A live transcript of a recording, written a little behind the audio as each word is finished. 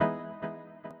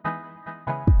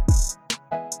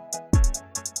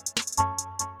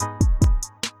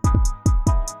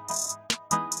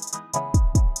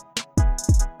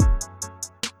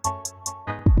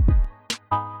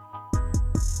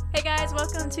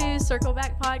to Circle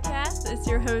Back Podcast. It's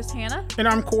your host, Hannah. And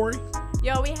I'm Corey.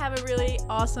 Yo, we have a really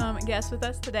awesome guest with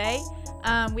us today.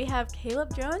 We have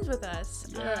Kaleb Jones with us.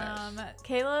 Yes.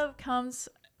 Kaleb comes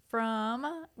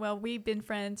from, well, we've been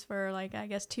friends for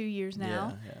 2 years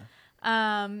now.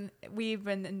 Yeah. We've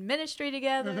been in ministry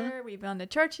together. Mm-hmm. We've gone to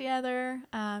church together.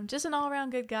 Just an all-around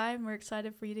good guy, and we're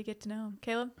excited for you to get to know him.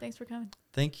 Kaleb, thanks for coming.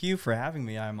 Thank you for having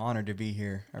me. I'm honored to be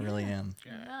here. I really am.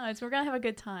 No, we're going to have a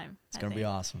good time. It's going to be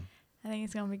awesome. I think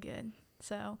it's going to be good.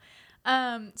 So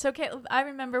Kaleb, I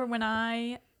remember when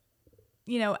I,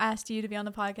 asked you to be on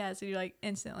the podcast, and you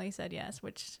instantly said yes,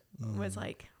 which was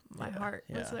my heart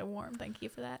was so warm. Thank you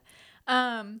for that.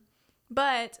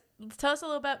 But tell us a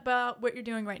little bit about what you're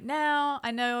doing right now.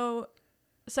 I know.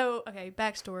 So, okay,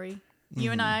 backstory. You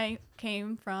and I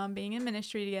came from being in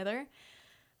ministry together.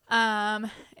 And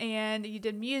you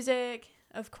did music,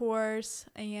 of course,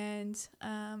 and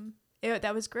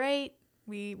that was great.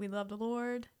 We loved the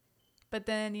Lord, but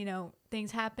then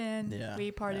things happened. Yeah,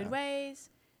 we parted ways.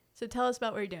 So tell us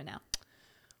about what you're doing now.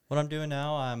 What I'm doing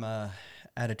now, I'm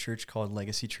at a church called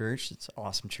Legacy Church. It's an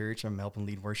awesome church. I'm helping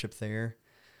lead worship there.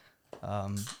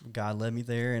 God led me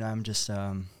there, and I'm just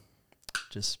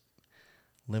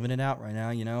living it out right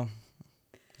now.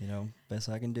 Best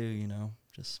I can do.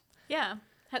 Just yeah.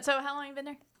 So how long have you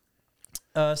been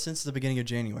there? Since the beginning of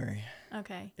January.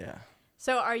 Okay. Yeah.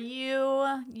 So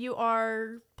you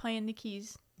are playing the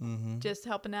keys, Mm-hmm. just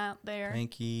helping out there. Playing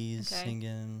keys, Okay.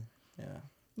 singing. Yeah.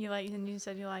 And you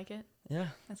said you like it. Yeah.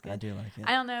 That's good. I do like it.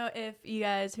 I don't know if you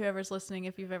guys, whoever's listening,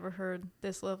 if you've ever heard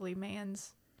this lovely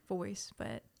man's voice,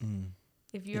 but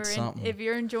if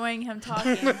you're enjoying him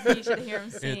talking, you should hear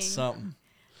him sing. It's something.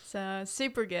 So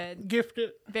super good,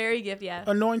 Gifted, very gifted, yeah.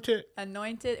 anointed.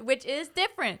 Anointed, which is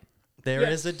different. There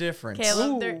Yes. is a difference.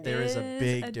 Caleb, There is a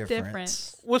big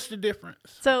difference. What's the difference?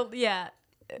 So yeah,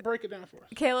 Break it down for us.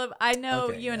 Caleb, I know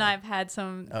Okay, you and yeah. I have had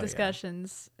some Oh, yeah.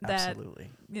 discussions that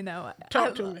Absolutely.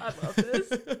 Talk to me. I love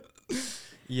this.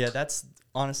 Yeah, that's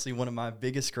honestly one of my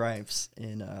biggest gripes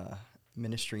in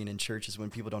ministry and in church is when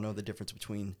people don't know the difference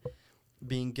between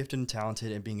being gifted and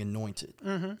talented and being anointed.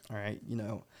 Mm-hmm. All right,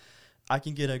 I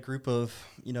can get a group of,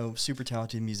 super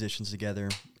talented musicians together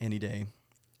any day.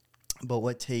 But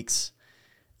what takes,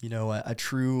 a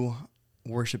true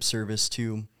worship service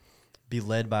to be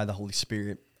led by the Holy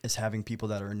Spirit is having people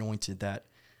that are anointed, that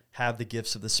have the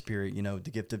gifts of the Spirit,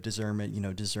 the gift of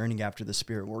discernment, discerning after the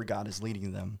Spirit where God is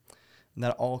leading them. And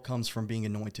that all comes from being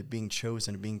anointed, being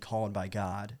chosen, being called by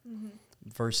God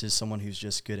versus someone who's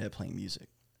just good at playing music.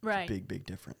 Right. It's a big, big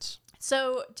difference.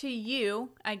 So to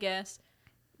you, I guess,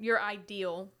 your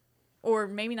ideal, or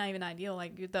maybe not even ideal,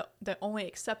 you're the only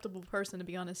acceptable person to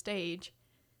be on a stage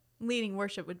leading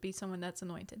worship would be someone that's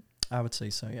anointed. I would say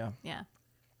so, yeah. Yeah.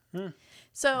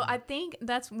 So I think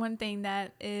that's one thing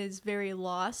that is very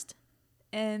lost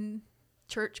in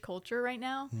church culture right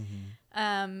now.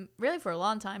 Really for a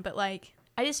long time, but I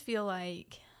just feel I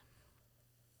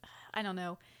don't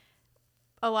know.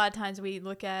 A lot of times we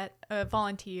look at a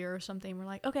volunteer or something. We're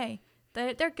like, okay,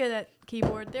 they're good at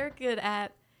keyboard. They're good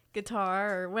at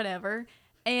guitar or whatever.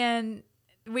 And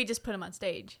we just put them on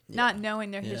stage, not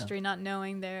knowing their history, not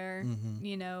knowing their,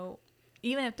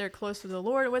 even if they're close to the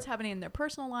Lord or what's happening in their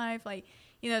personal life.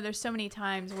 There's so many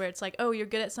times where it's like, oh, you're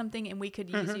good at something and we could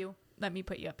use you. Let me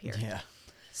put you up here. Yeah.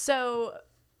 So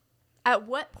at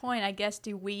what point, I guess,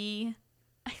 do we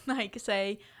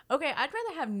say, okay, I'd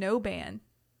rather have no band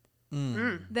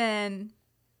than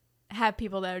have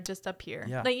people that are just up here.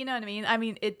 Yeah. You know what I mean? I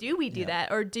mean, do we do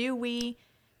that? Or do we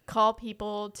call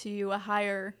people to a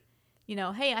higher,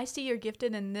 hey, I see you're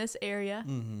gifted in this area.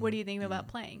 What do you think about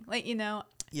playing?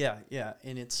 Yeah.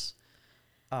 And it's,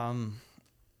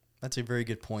 that's a very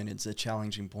good point. It's a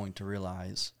challenging point to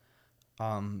realize,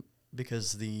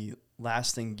 because the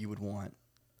last thing you would want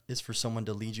is for someone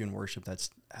to lead you in worship that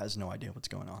has no idea what's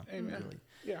going on. Amen. Really.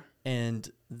 Yeah. And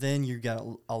then you got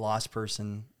a lost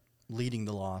person leading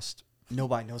the lost.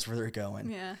 Nobody knows where they're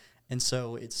going. Yeah. And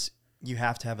so you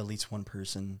have to have at least one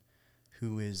person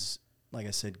who is, like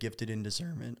I said, gifted in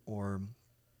discernment or,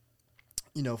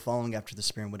 following after the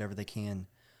Spirit, whatever they can,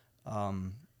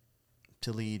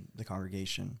 to lead the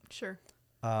congregation. Sure.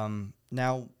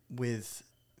 Now with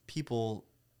people,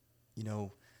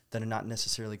 that are not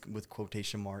necessarily with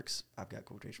quotation marks. I've got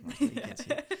quotation marks, but you can't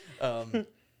see it.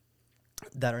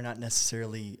 That are not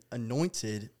necessarily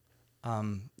anointed.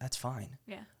 That's fine.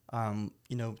 Yeah.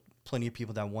 Plenty of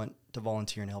people that want to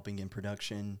volunteer in helping in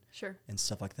production. Sure. And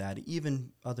stuff like that.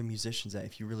 Even other musicians that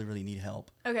if you really, really need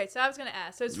help. Okay, so I was going to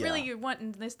ask. So it's really you're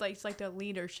wanting this, it's like the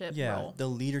leadership role. The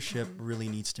leadership really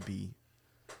needs to be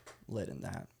led in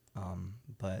that.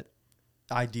 But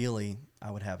ideally, I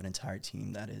would have an entire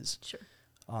team that is, Sure.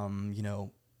 you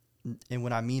know, and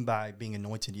what I mean by being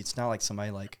anointed, it's not like somebody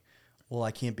like, well,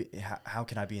 I can't be, how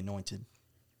can I be anointed?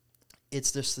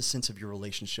 It's just the sense of your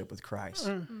relationship with Christ.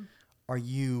 Are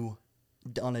you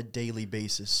on a daily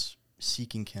basis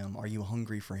seeking him? Are you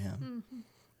hungry for him?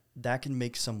 That can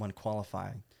make someone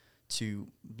qualify to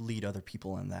lead other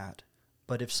people in that.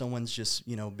 But if someone's just,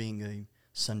 you know, being a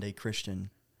Sunday Christian,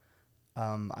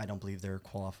 I don't believe they're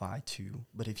qualified to.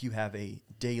 But if you have a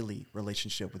daily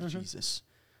relationship with Jesus,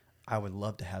 I would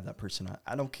love to have that person.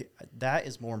 I don't care. That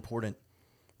is more important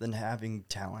than having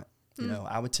talent. You know,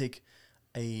 I would take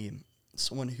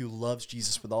someone who loves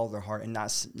Jesus with all their heart and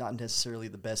not necessarily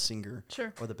the best singer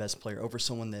or the best player over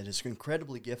someone that is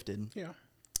incredibly gifted. Yeah.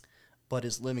 But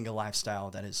is living a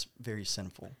lifestyle that is very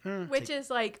sinful. Which is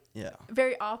like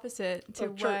very opposite to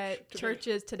what church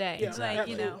is today. Yeah, like,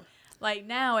 absolutely. you know, like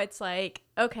now it's like,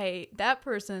 okay, that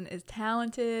person is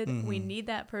talented. We need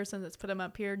that person. Let's put them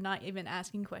up here, not even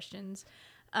asking questions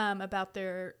about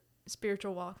their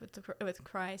spiritual walk with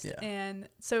Christ. Yeah. And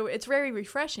so it's very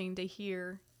refreshing to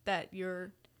hear that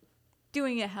you're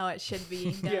doing it how it should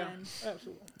be done. Yeah,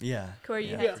 absolutely. Yeah. Corey,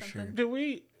 you yeah, had for something?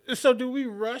 sure. Do we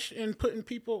rush in putting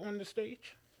people on the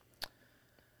stage?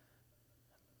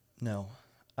 No.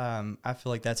 I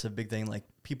feel like that's a big thing. Like,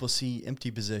 people see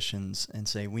empty positions and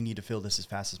say, we need to fill this as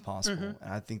fast as possible.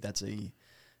 And I think that's a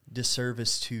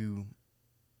disservice to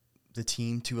the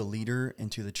team, to a leader,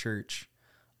 and to the church,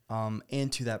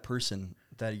 and to that person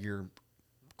that you're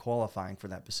qualifying for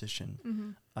that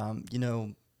position. You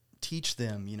know, teach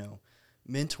them, you know,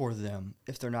 mentor them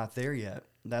if they're not there yet.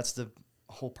 That's the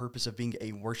whole purpose of being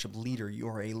a worship leader. You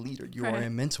are a leader. You are a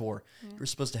mentor. You're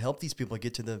supposed to help these people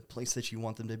get to the place that you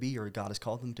want them to be, or God has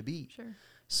called them to be. Sure.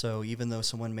 So even though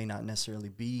someone may not necessarily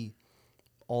be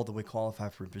all the way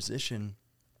qualified for a position,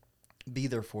 be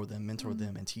there for them, mentor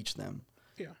them, and teach them.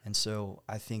 Yeah. And so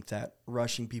I think that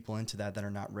rushing people into that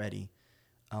are not ready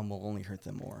will only hurt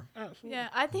them more. Absolutely. Yeah,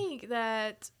 I think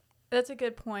that's a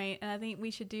good point, and I think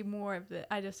we should do more of it.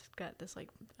 I just got this like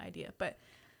idea, but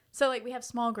so like we have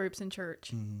small groups in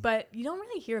church, but you don't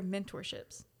really hear of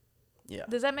mentorships. Yeah.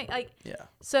 Does that make Yeah.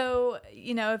 So,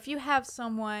 you know, if you have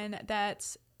someone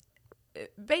that's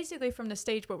basically from the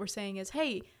stage, what we're saying is,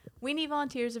 hey, we need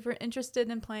volunteers if you're interested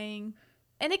in playing,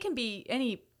 and it can be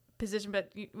any position,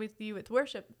 but with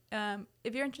worship,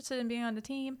 if you're interested in being on the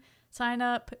team, sign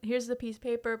up. Here's the piece of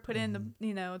paper, put in the,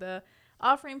 you know, the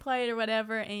offering plate or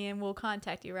whatever, and we'll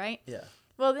contact you, right? Yeah.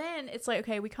 Well, then it's like,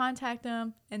 okay, we contact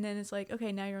them, and then it's like,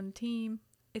 okay, now you're on the team.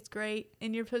 It's great,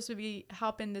 and you're supposed to be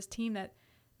helping this team that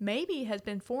maybe has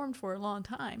been formed for a long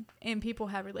time, and people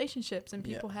have relationships, and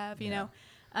people have, you know,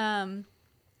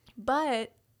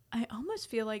 but I almost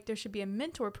feel like there should be a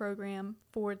mentor program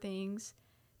for things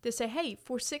to say, hey,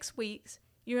 for 6 weeks,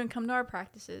 you're going to come to our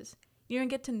practices. You're going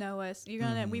to get to know us.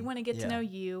 We want to get to know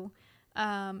you.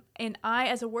 And I,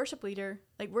 as a worship leader,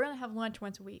 like, we're going to have lunch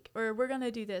once a week, or we're going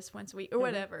to do this once a week, or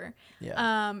whatever.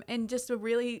 Yeah. And just to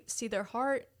really see their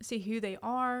heart, see who they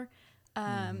are.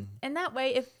 And that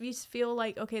way, if you feel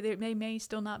like, okay, they may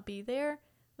still not be there,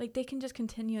 like, they can just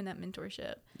continue in that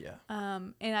mentorship. Yeah.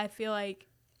 And I feel like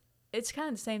it's kind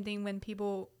of the same thing when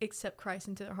people accept Christ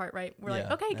into their heart, right? We're like,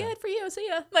 okay, good for you. See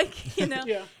ya. Like, you know,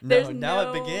 there's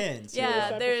now it begins.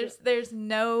 Yeah. There's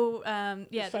no,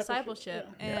 discipleship.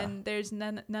 Yeah. And there's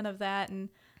none of that. And,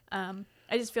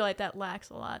 I just feel like that lacks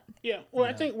a lot. Yeah. Well,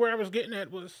 I think where I was getting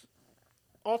at was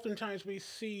oftentimes we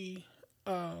see,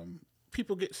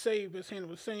 people get saved, as Hannah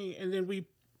was saying, and then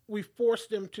we force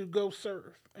them to go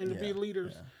serve and to be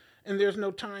leaders. Yeah. And there's no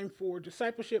time for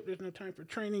discipleship. There's no time for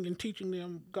training and teaching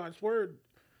them God's word.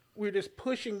 We're just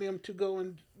pushing them to go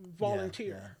and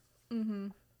volunteer. Yeah. Mm-hmm.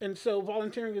 And so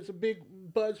volunteering is a big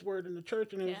buzzword in the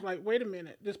church. And it's like, wait a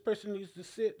minute, this person needs to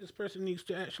sit. This person needs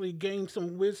to actually gain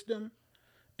some wisdom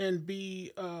and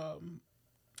be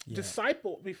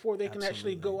discipled before they can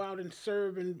actually go out and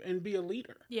serve and be a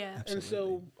leader. Yeah. Absolutely. And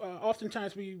so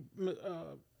oftentimes we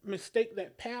mistake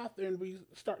that path, and we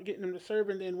start getting them to serve.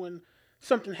 And then when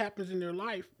something happens in their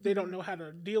life, they don't know how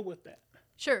to deal with that.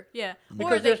 Sure, yeah.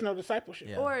 Because there's no discipleship.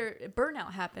 Yeah. Or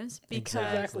burnout happens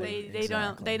because they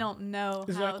don't know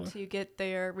how to get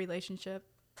their relationship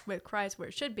with Christ where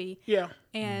it should be. Yeah.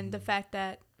 And the fact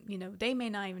that, you know, they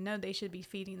may not even know they should be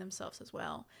feeding themselves as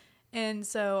well. And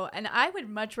so, and I would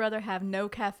much rather have no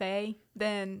cafe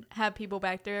than have people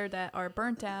back there that are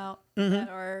burnt out, that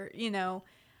are, you know,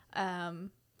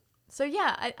 so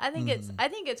yeah, I think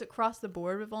it's across the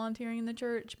board with volunteering in the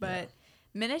church, but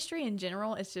ministry in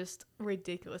general is just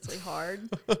ridiculously hard.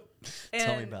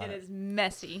 Tell me about it is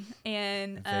messy.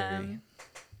 And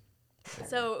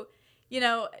so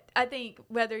I think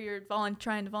whether you're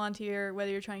trying to volunteer,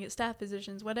 whether you're trying to get staff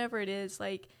positions, whatever it is,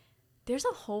 like, there's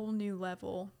a whole new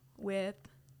level with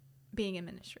being in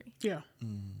ministry. Yeah.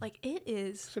 Like,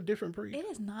 it's a different breed. It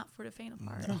is not for the faint of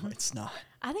heart. No, it's not.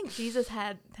 I think Jesus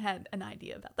had an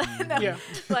idea about that. No, Yeah.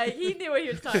 like, he knew what he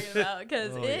was talking about,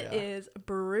 because it is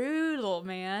brutal,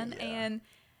 man. Yeah. And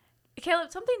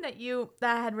Kaleb, something that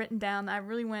I had written down that I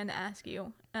really wanted to ask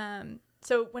you.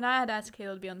 So when I had asked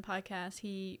Kaleb to be on the podcast,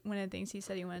 one of the things he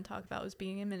said he wanted to talk about was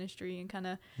being in ministry and kind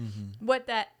of what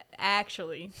that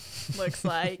actually looks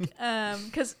like.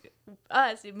 Because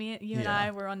you and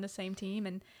I were on the same team,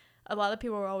 and a lot of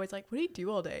people were always like, "What do you do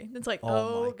all day?" And it's like,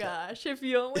 oh gosh, if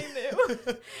you only knew.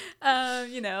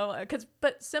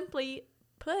 But simply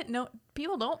put, no,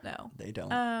 people don't know. They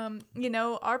don't.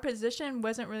 Our position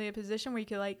wasn't really a position where you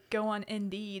could like go on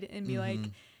Indeed and be like,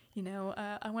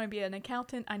 I want to be an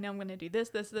accountant. I know I'm going to do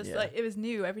this. Yeah. Like, it was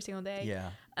new every single day.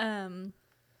 Yeah.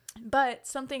 But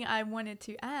something I wanted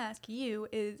to ask you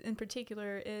is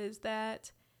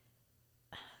that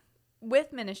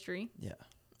with ministry. Yeah.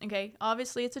 Okay.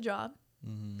 Obviously it's a job.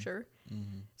 Mm-hmm. Sure.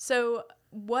 Mm-hmm. So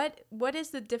what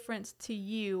is the difference to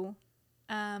you,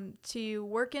 to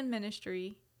work in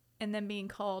ministry and then being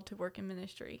called to work in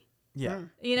ministry? Yeah.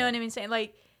 You know what I mean? Saying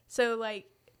like, so like,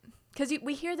 because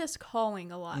we hear this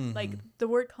calling a lot. Mm-hmm. Like, the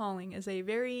word calling is a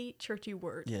very churchy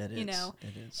word. Yeah, it is.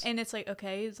 It is. And it's like,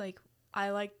 okay, it's like,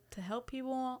 I like to help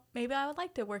people. Maybe I would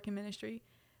like to work in ministry.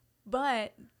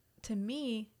 But to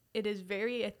me, it is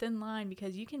very a thin line,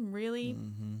 because you can really,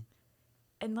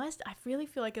 I really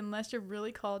feel like unless you're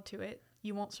really called to it,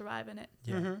 you won't survive in it.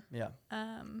 Yeah. Yeah.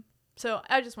 So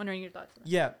I was just wondering your thoughts on that.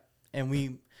 Yeah. And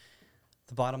the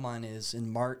bottom line is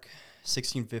in Mark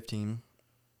 16:15,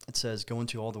 it says, "Go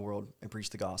into all the world and preach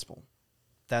the gospel."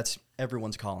 That's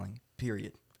everyone's calling,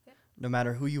 period. Yeah. No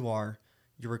matter who you are,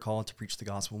 you're called to preach the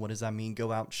gospel. What does that mean?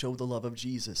 Go out, show the love of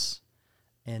Jesus,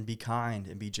 and be kind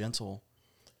and be gentle.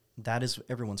 That is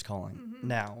everyone's calling. Mm-hmm.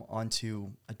 Now,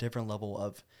 onto a different level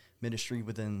of ministry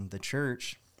within the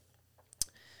church.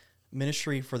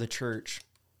 Ministry for the church,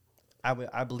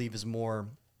 I believe, is more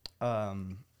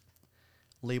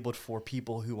labeled for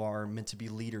people who are meant to be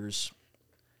leaders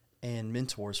and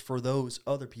mentors for those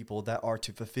other people that are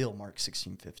to fulfill Mark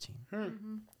 16:15.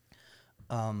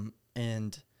 Mm-hmm.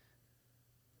 And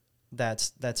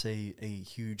that's a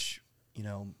huge,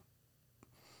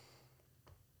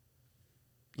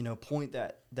 point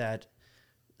that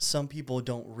some people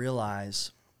don't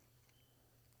realize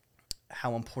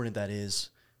how important that is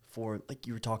for, like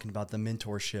you were talking about, the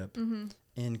mentorship. Mm-hmm.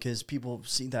 And because people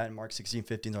see that in Mark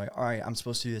 16:15, they're like, all right, I'm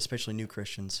supposed to do this, especially new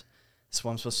Christians. This is what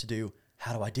I'm supposed to do.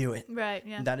 How do I do it? Right,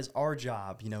 yeah. And that is our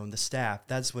job, and the staff.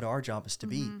 That's what our job is to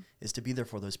be, is to be there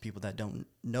for those people that don't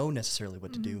know necessarily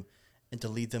what to do, and to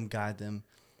lead them, guide them,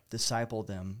 disciple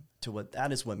them to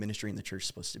that is what ministry in the church is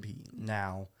supposed to be.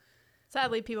 Now,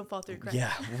 sadly, people fall through cracks.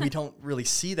 yeah, we don't really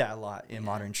see that a lot in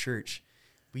modern church.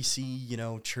 We see,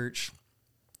 church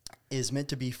is meant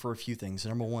to be for a few things.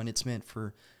 Number one, it's meant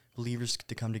for believers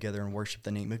to come together and worship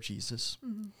the name of Jesus.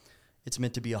 Mm-hmm. It's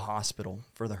meant to be a hospital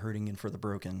for the hurting and for the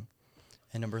broken.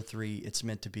 And number three, it's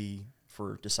meant to be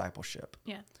for discipleship.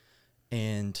 Yeah.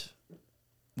 And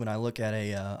when I look at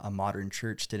a modern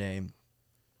church today,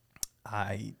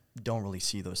 I don't really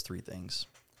see those three things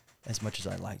as much as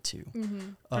I like to.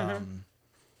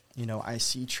 Mm-hmm. I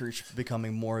see church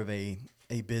becoming more of a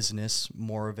business,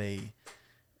 more of a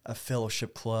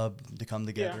fellowship club to come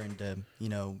together and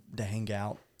to hang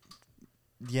out.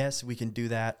 Yes, we can do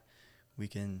that. We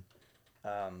can,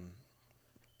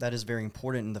 that is very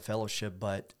important in the fellowship,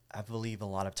 but I believe a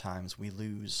lot of times we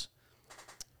lose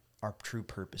our true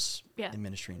purpose in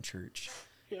ministry and church.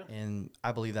 Yeah. And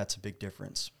I believe that's a big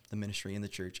difference, the ministry in the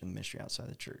church and the ministry outside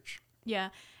the church. Yeah.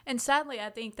 And sadly, I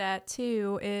think that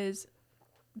too is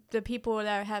the people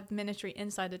that have ministry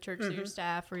inside the church, so your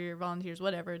staff or your volunteers,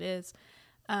 whatever it is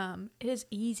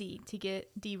easy to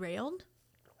get derailed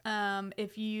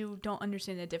if you don't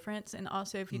understand the difference, and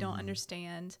also if you don't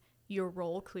understand your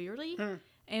role clearly.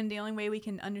 And the only way we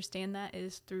can understand that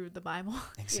is through the Bible.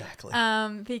 Exactly.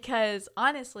 Because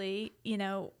honestly,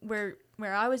 where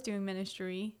I was doing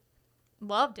ministry,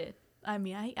 loved it. I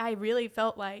mean, I really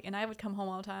felt like, and I would come home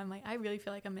all the time, like, I really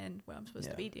feel like I'm in what I'm supposed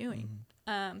to be doing.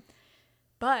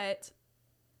 But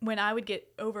when I would get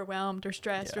overwhelmed or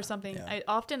stressed or something,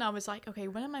 I was like, okay,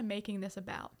 what am I making this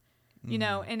about?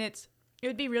 And it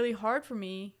would be really hard for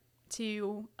me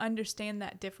to understand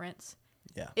that difference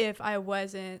if I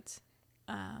wasn't,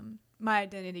 my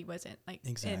identity wasn't like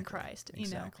in Christ,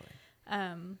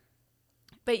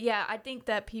 But yeah, I think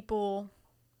that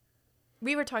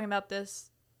we were talking about this,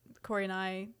 Corey and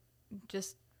I,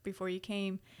 just before you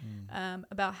came,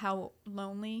 about how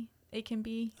lonely it can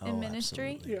be in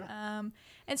ministry. Absolutely. Yeah.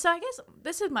 And so I guess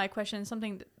this is my question,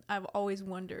 something that I've always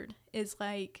wondered is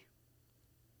like,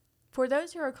 for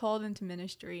those who are called into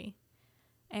ministry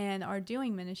and are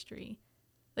doing ministry,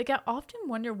 like I often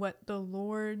wonder what the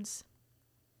Lord's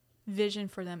vision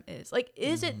for them is. Like,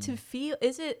 is it to feel,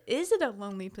 is it a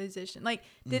lonely position? Like,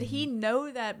 did he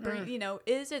know that,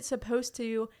 is it supposed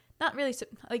to, not really,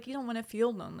 like, you don't want to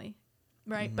feel lonely,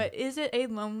 right? But is it a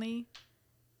lonely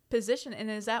position? And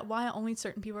is that why only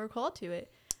certain people are called to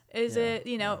it? Is it,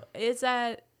 is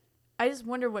that, I just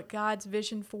wonder what God's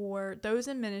vision for those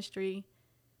in ministry,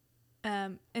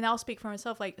 and I'll speak for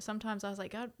myself. Like, sometimes I was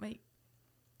like, God, like,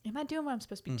 am I doing what I'm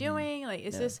supposed to be doing? Like,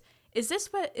 is this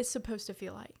what it's supposed to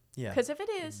feel like? Yeah. Because if it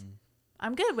is,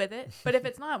 I'm good with it. But if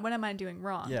it's not, what am I doing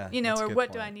wrong? Yeah, or what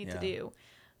point. do I need Yeah. to do?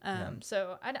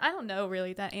 So I don't know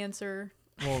really that answer.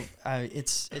 Well,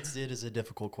 it is a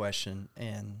difficult question,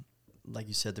 and like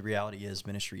you said, the reality is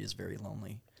ministry is very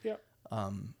lonely. Yeah.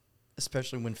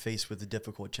 Especially when faced with the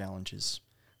difficult challenges,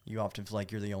 you often feel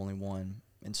like you're the only one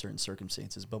in certain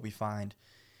circumstances. But we find,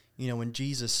 when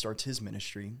Jesus starts his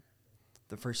ministry,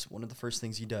 one of the first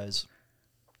things he does,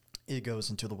 it goes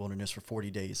into the wilderness for 40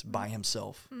 days by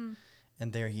himself,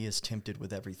 and there he is tempted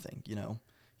with everything.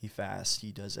 He fasts,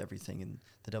 he does everything, and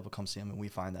the devil comes to him, and we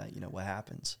find that what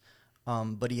happens.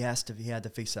 But he had to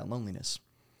face that loneliness.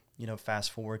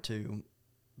 Fast forward to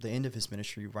the end of his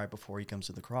ministry, right before he comes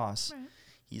to the cross. Right.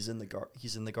 He's in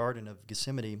the Garden of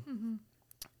Gethsemane,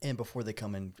 and before they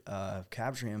come and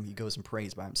capture him, he goes and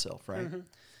prays by himself, right?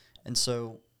 And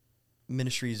so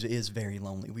ministry is very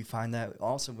lonely. We find that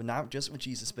also not just with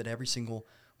Jesus, but every single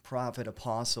prophet,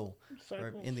 apostle,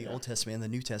 or in the Old Testament and the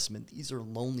New Testament. These are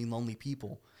lonely, lonely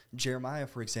people. Jeremiah,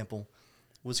 for example,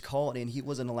 was called and he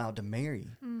wasn't allowed to marry.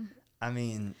 I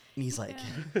mean, he's like...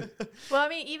 Yeah. Well, I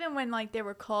mean, even when, like, they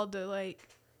were called to, like,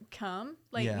 come,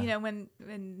 like,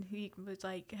 when he was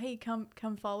like, hey, come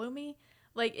follow me.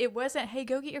 Like, it wasn't, hey,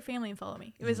 go get your family and follow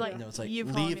me. It was like, no, it's like, you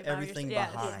leave everything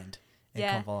behind and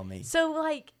come follow me. So,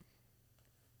 like,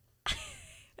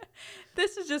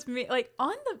 this is just me. Like,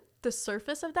 on the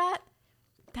surface of that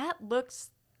looks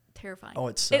terrifying. Oh,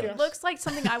 it looks like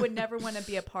something I would never want to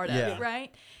be a part of,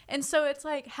 right? And so it's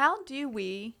like, how do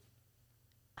we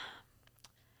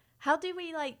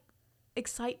like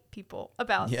excite people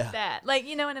about that? Like,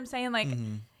 you know what I'm saying? Like,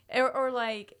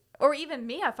 or even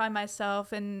me, I find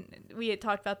myself, and we had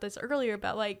talked about this earlier,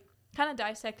 about like kind of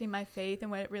dissecting my faith and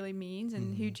what it really means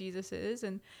and who Jesus is.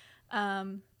 And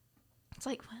it's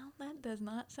like, well, that does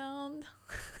not sound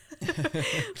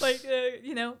like,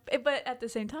 but at the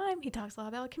same time, he talks a lot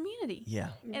about community. Yeah.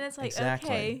 And it's like, exactly.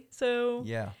 Okay, so.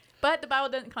 Yeah. But the Bible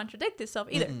doesn't contradict itself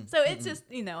either. So it's just,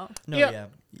 No,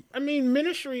 I mean,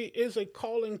 ministry is a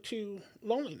calling to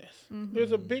loneliness.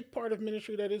 There's a big part of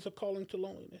ministry that is a calling to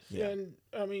loneliness. Yeah. And,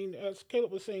 I mean, as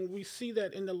Caleb was saying, we see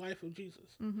that in the life of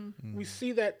Jesus. We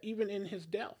see that even in his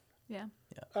death. Yeah.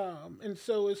 And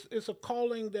so it's a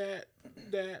calling that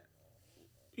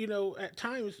at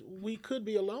times we could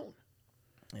be alone.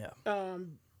 Yeah.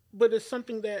 But it's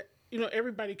something that,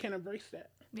 everybody can embrace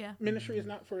that. Yeah. Ministry is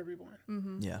not for everyone.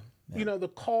 Yeah. The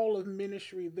call of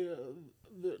ministry, the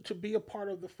to be a part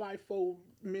of the fivefold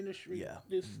ministry,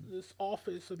 this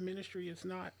office of ministry is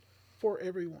not for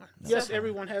everyone. No. Yes,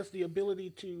 everyone has the ability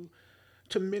to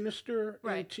minister,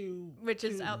 right? And which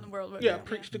is out in the world.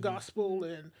 Preach the gospel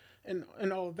and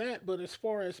all of that. But as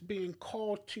far as being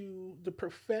called to the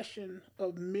profession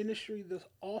of ministry, this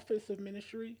office of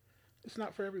ministry, it's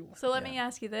not for everyone. So let me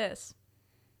ask you this.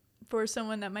 For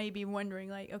someone that might be wondering,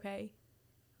 like, okay,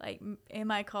 like, am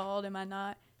I called? Am I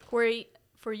not? Corey,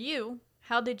 for you,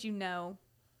 how did you know,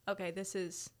 okay, this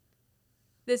is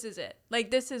it.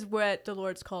 Like, this is what the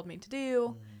Lord's called me to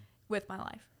do with my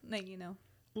life. Like,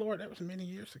 Lord, that was many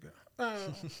years ago.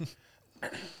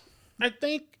 I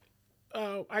think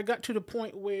I got to the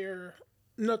point where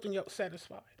nothing else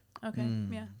satisfied. Okay,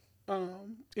 yeah.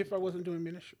 If I wasn't doing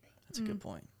ministry. That's a good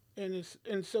point.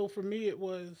 And so for me, it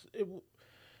was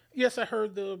yes, I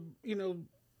heard the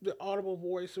audible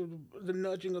voice or the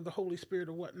nudging of the Holy Spirit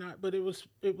or whatnot, but it was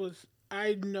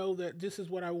I know that this is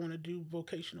what I want to do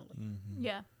vocationally.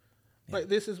 Yeah. Like,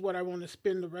 this is what I want to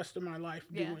spend the rest of my life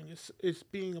doing. Is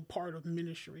being a part of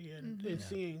ministry and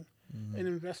seeing and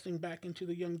investing back into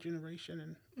the young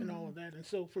generation and all of that. And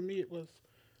so for me, it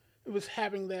was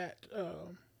having that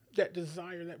that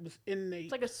desire that was innate.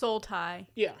 It's like a soul tie.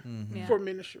 Yeah. For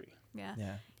ministry.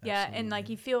 Yeah. Yeah. And like,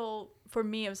 you feel, for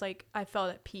me, it was like I felt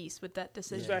at peace with that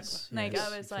decision. Exactly. Like,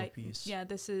 I was like,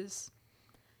 this is,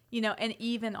 and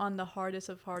even on the hardest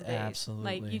of hard days, Absolutely.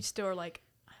 like, you still are like,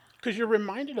 Because you're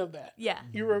reminded of that. Yeah.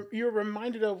 You're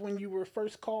reminded of when you were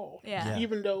first called. Yeah.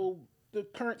 Even though the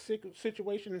current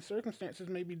situation and circumstances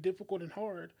may be difficult and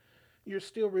hard, you're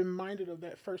still reminded of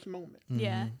that first moment.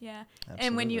 Yeah. Yeah. Absolutely.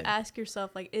 And when you ask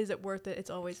yourself, like, is it worth it? It's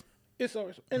always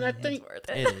And I think it's worth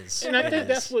it. It is. And I It think is.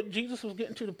 that's what Jesus was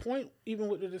getting to the point, even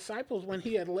with the disciples when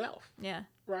he had left, Yeah.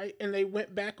 right? And they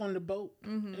went back on the boat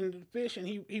and the fish, and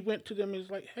he went to them and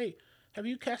was like, "Hey, have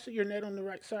you casted your net on the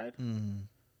right side?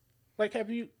 Like,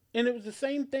 have you?" And it was the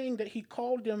same thing that he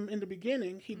called them in the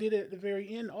beginning. He did it at the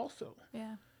very end also.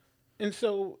 Yeah. And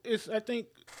so I think,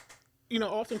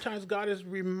 oftentimes God is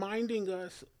reminding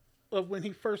us of when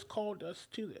he first called us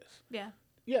to this. Yeah.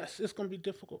 Yes, it's going to be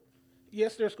difficult.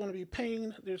 Yes, there's going to be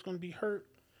pain. There's going to be hurt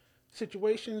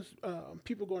situations.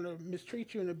 People are going to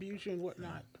mistreat you and abuse you and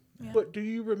whatnot. Yeah. But do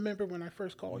you remember when I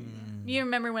first called you? You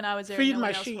remember when I was there? Feed and no my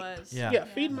one else sheep. was. Yeah.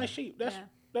 Feed my sheep.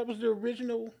 That was the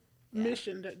original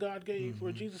mission that God gave, Mm-hmm.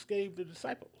 where Jesus gave the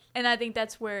disciples. And I think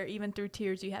that's where even through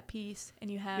tears you have peace and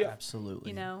you have, Yeah.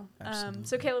 Absolutely.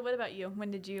 So Kaleb, what about you?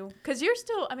 When did you? Because you're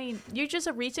still, you're just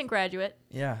a recent graduate.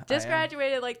 Yeah. Just I am.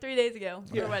 graduated like 3 days ago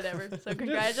Yeah. or whatever. So young.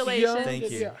 congratulations. Thank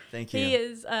you. Yeah. Thank you. He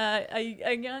is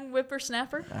a young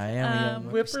whippersnapper. I am a young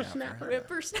Whippersnapper.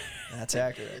 Whippersnapper. That's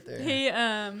accurate right there.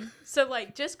 He so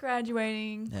like just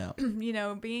graduating,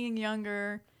 Yeah. being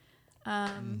younger,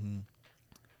 Mm-hmm.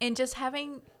 and just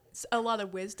having a lot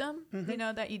of wisdom,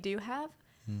 that you do have.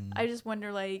 I just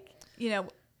wonder, like,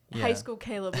 high Yeah. school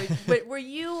Kaleb, were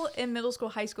you in middle school,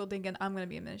 high school thinking I'm going to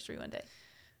be in ministry one day?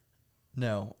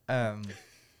 No.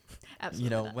 Absolutely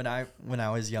not. when I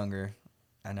was younger,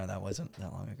 I know that wasn't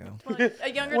that long ago. Well,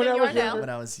 younger When than I you was are now. younger. When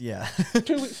I was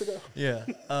 2 weeks ago. yeah.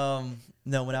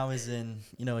 No, when I was in,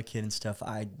 a kid and stuff,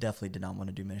 I definitely did not want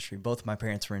to do ministry. Both of my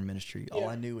parents were in ministry. All Yeah.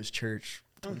 I knew was church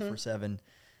 24/7.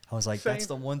 I was like, Same. that's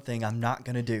the one thing I'm not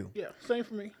going to do. Yeah, same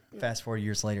for me. Yeah. Fast forward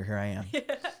years later, here I am.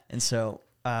 And so,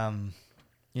 I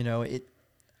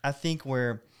think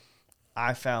where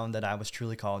I found that I was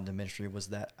truly called into ministry was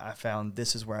that I found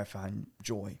this is where I find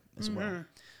joy as well.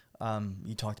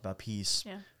 You talked about peace.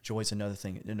 Yeah. Joy is another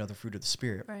thing, another fruit of the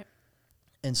Spirit. Right.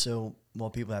 And so,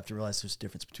 people have to realize there's a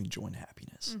difference between joy and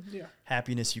happiness. Yeah.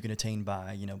 Happiness you can attain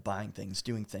by, buying things,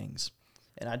 doing things.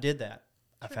 And I did that.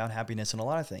 I found happiness in a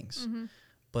lot of things.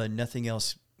 But nothing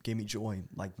else gave me joy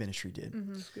like ministry did.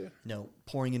 That's good.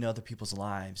 Pouring into other people's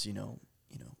lives,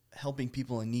 helping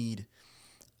people in need.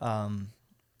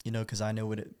 Because I know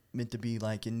what it meant to be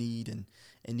like in need and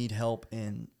need help,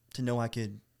 and to know I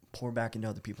could pour back into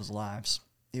other people's lives.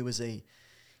 It was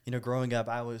growing up,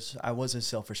 I was a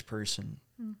selfish person.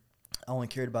 I only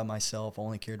cared about myself. I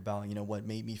only cared about, what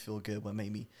made me feel good, what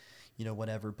made me,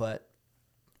 whatever. But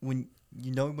when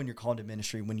you're called to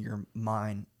ministry, when your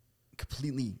mind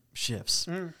completely shifts,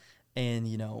 and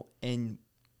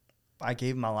I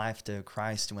gave my life to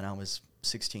Christ when I was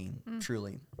 16,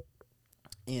 truly.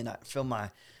 And I felt my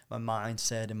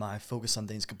mindset and my focus on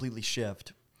things completely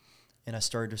shift. And I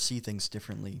started to see things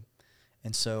differently.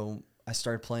 And so I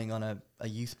started playing on a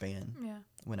youth band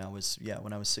when I was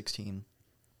 16.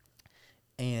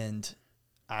 And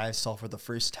I saw for the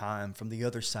first time from the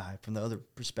other side, from the other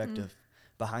perspective,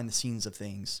 behind the scenes of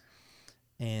things.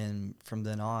 And from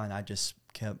then on, I just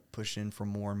kept pushing for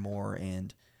more and more.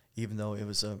 And even though it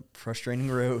was a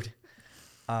frustrating road,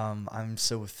 I'm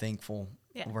so thankful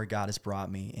where God has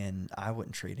brought me. And I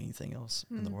wouldn't trade anything else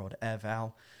in the world. Of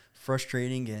how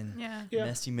frustrating and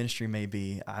messy ministry may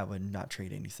be, I would not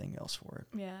trade anything else for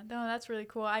it. Yeah, no, that's really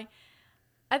cool. I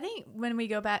think when we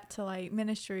go back to like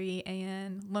ministry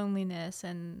and loneliness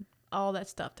and all that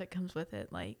stuff that comes with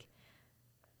it, like,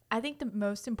 I think the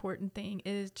most important thing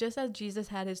is just as Jesus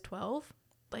had his 12,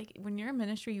 like when you're in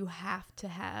ministry, you have to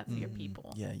have your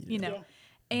people. Yeah, you know.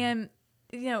 Yeah. And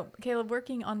Kaleb,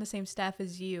 working on the same staff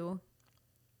as you,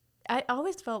 I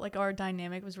always felt like our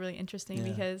dynamic was really interesting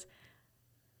because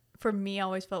for me, I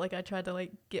always felt like I tried to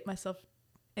like get myself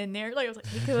in there. Like I was like,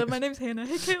 hey Kaleb, my name's Hannah.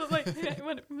 Hey Kaleb, like, hey, I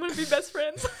want to be best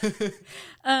friends.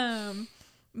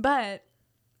 But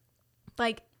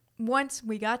like once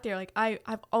we got there, like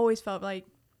I've always felt like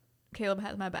Kaleb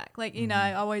has my back. Like,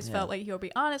 I always felt like he'll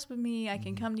be honest with me. I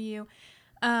can come to you.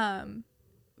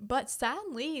 But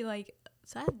sadly, I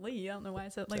don't know why I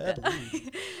said it like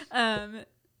that.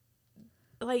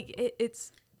 Like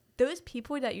it's those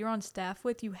people that you're on staff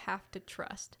with, you have to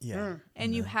trust. Yeah.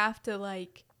 And you have to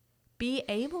like be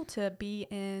able to be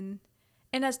in,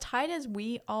 and as tight as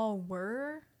we all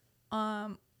were,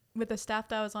 with the staff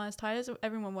that I was on, as tight as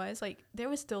everyone was, like there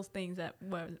was still things that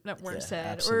weren't said,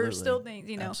 absolutely. or still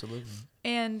things, Absolutely.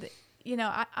 And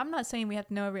I'm not saying we have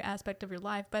to know every aspect of your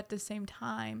life, but at the same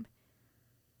time,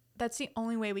 that's the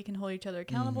only way we can hold each other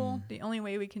accountable. Mm-hmm. The only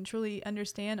way we can truly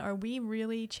understand, are we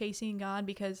really chasing God?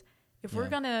 Because if we're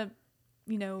going to,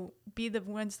 be the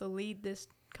ones to lead this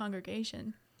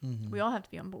congregation, we all have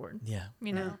to be on board. Yeah.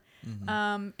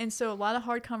 And so a lot of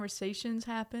hard conversations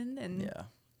happened, and,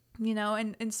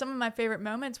 and some of my favorite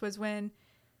moments was when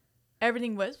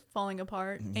everything was falling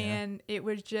apart and it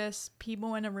was just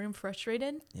people in a room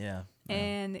frustrated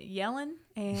and yelling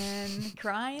and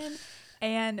crying.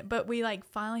 But we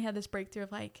finally had this breakthrough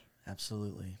of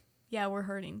absolutely. Yeah, we're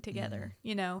hurting together,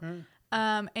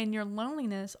 and your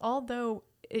loneliness, although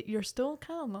you're still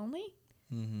kind of lonely,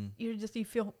 you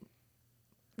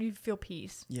feel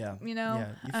peace. Yeah.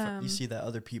 You see that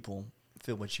other people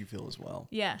feel what you feel as well.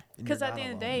 Yeah. Because at the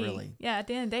end of the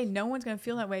day, no one's going to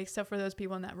feel that way except for those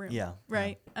people in that room. Yeah.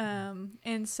 Right. Yeah.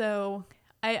 And so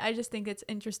I just think it's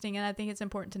interesting, and I think it's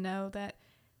important to know that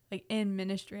in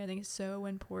ministry, I think it's so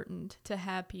important to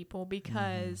have people,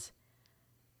 because,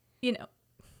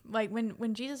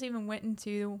 when Jesus even went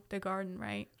into the garden,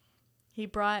 right, he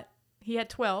had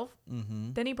 12,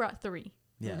 then he brought 3,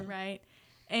 right?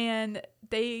 And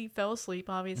they fell asleep,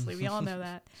 obviously. We all know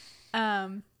that.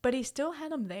 But he still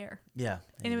had them there. Yeah.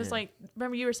 And it was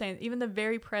remember you were saying, even the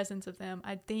very presence of them,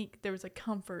 I think there was a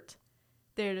comfort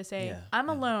there to say, I'm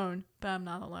alone, but I'm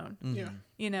not alone. Yeah.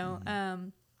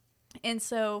 And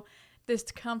so this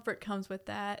comfort comes with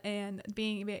that, and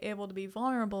being able to be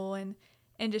vulnerable and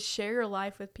just share your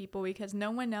life with people, because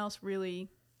no one else really,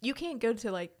 you can't go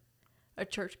to a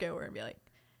churchgoer and be like,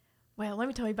 well, let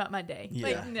me tell you about my day. No,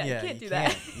 you can't do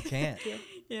that. You can't.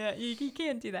 You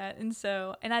can't do that. And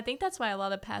so, and I think that's why a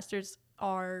lot of pastors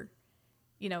are,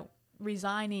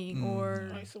 resigning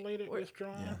or isolated,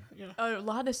 withdrawn. A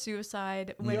lot of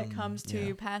suicide when it comes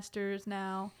to pastors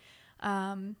now.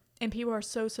 And people are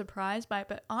so surprised by it,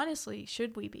 but honestly,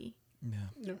 should we be?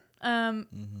 Yeah.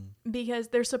 Because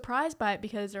they're surprised by it,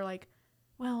 because they're like,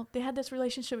 well, they had this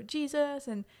relationship with Jesus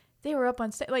and they were up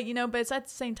on stage, but it's at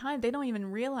the same time, they don't even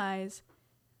realize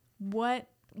what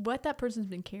that person's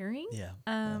been carrying.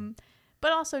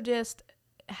 But also just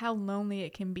how lonely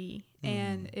it can be.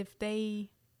 And if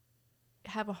they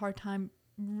have a hard time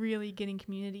really getting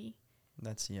community,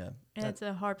 it's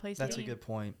a hard place to be. That's a good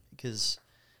point, because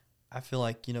I feel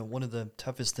like, one of the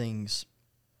toughest things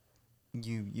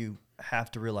you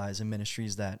have to realize in ministry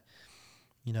is that,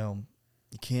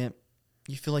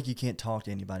 you feel like you can't talk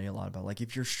to anybody a lot about,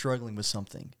 if you're struggling with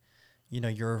something,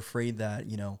 you're afraid that,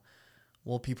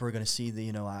 people are going to see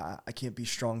that, I can't be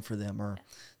strong for them, or,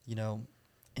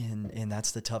 and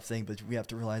that's the tough thing. But we have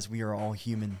to realize we are all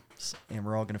human, and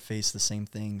we're all going to face the same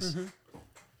things.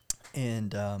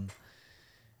 And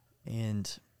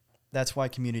that's why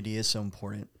community is so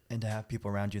important, and to have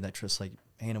people around you that trust, like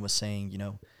Hannah was saying,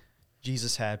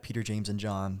 Jesus had Peter, James, and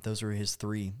John. Those were his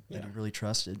 3 that he really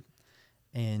trusted.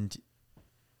 And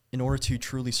in order to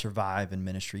truly survive in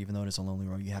ministry, even though it is a lonely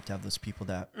road, you have to have those people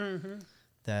that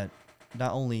that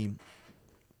not only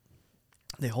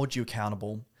they hold you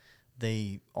accountable,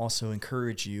 they also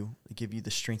encourage you, they give you the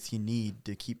strength you need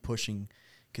to keep pushing.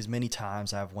 Because many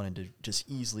times I've wanted to just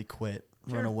easily quit,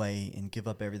 run away, and give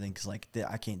up everything, because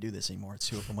I can't do this anymore. It's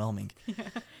too overwhelming.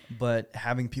 But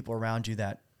having people around you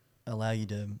that allow you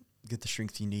to get the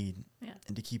strength you need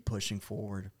and to keep pushing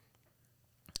forward,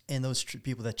 and those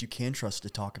people that you can trust to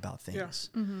talk about things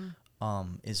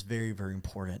is very, very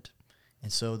important.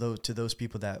 And so to those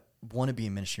people that want to be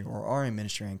in ministry or are in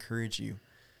ministry, I encourage you,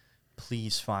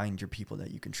 please find your people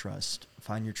that you can trust.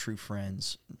 Find your true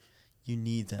friends. You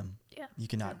need them. Yeah. You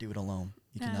cannot do it alone.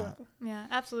 You cannot. Yeah,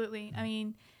 absolutely. I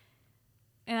mean,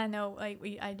 and I know,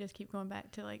 I just keep going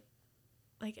back to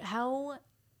how,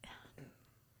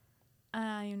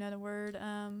 the word,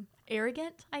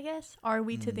 arrogant, I guess, are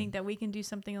we to think that we can do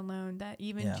something alone, that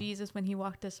even Jesus, when he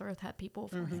walked this earth, had people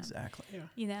for him. Exactly.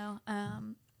 Yeah.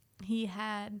 He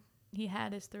had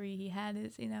his 3, he had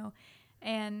his,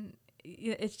 and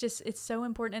it's so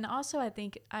important. And also I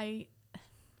think I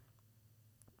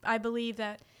believe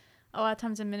that a lot of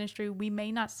times in ministry, we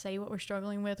may not say what we're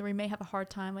struggling with, or we may have a hard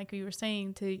time, like you were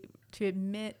saying, to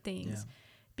admit things,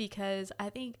 because I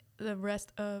think the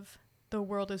rest of the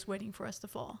world is waiting for us to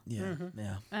fall.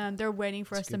 They're waiting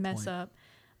for us to mess up.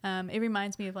 It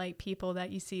reminds me of people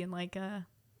that you see in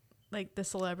the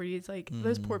celebrities,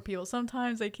 those poor people.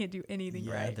 Sometimes they can't do anything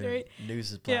right.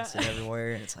 News is blasted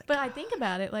everywhere, and it's But I think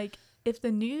about it, if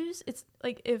the news, it's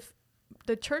if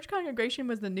the church congregation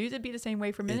was the news, it'd be the same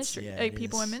way for ministry,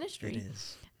 people in ministry. It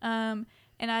is. And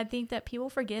I think that people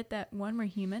forget that, 1, we're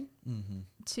human.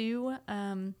 2,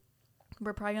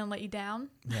 we're probably gonna let you down.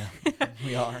 Yeah,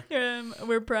 we are.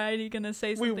 We're probably gonna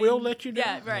say something. We will let you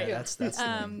down. Yeah, right. Yeah, that's the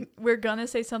thing. We're gonna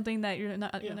say something that you're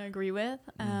not gonna agree with.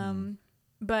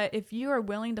 But if you are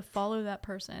willing to follow that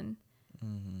person,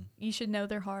 you should know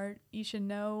their heart. You should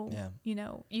know, you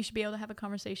know, you should be able to have a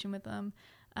conversation with them.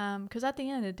 Because at the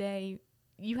end of the day,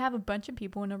 you have a bunch of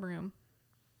people in a room,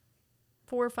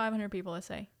 400 or 500 people, let's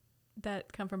say,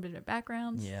 that come from different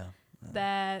backgrounds. Yeah.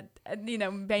 That, you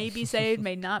know, may be saved,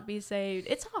 may not be saved.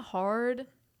 It's all hard.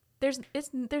 There's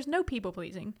no people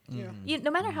pleasing. Yeah.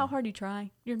 No matter how hard you try,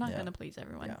 you're not going to please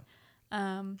everyone.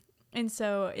 Yeah. And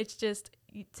so it's just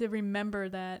to remember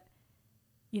that,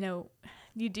 you know,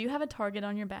 you do have a target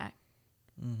on your back,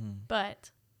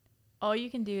 but all you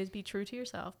can do is be true to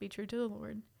yourself, be true to the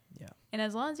Lord. Yeah. And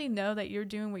as long as you know that you're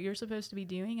doing what you're supposed to be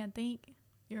doing, I think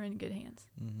you're in good hands,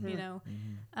 you know,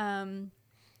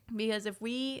 because if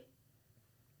we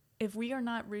are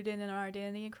not rooted in our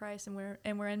identity in Christ and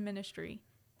we're in ministry,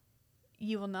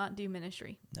 you will not do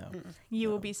ministry. No. You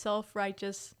will be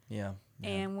self-righteous. Yeah.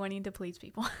 And wanting to please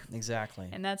people. Exactly.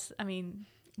 And that's, I mean,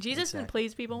 Jesus didn't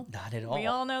please people. Not at all. We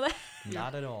all know that.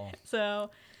 Not at all.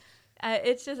 So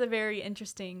it's just a very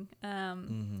interesting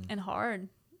and hard,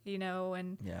 you know,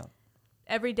 and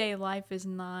everyday life is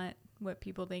not what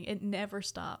people think. It never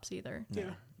stops either.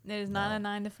 Yeah. It is not a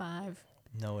 9 to 5.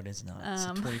 No, it is not. It's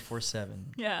a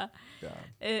 24/7. Yeah. God.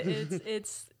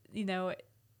 It's, you know,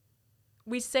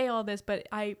 we say all this, but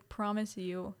I promise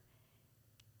you,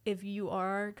 if you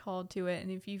are called to it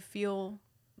and if you feel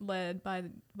led by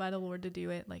the Lord to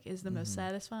do it, like, is the most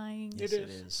satisfying, Yes, it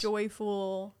is.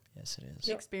 joyful Yes, it is.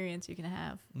 experience you can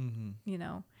have, you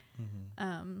know.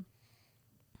 And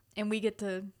we get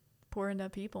to pour into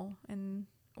people and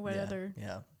what other,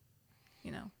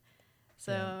 you know.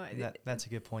 So that's a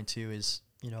good point too, is,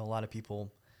 you know, a lot of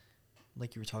people,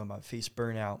 like you were talking about, face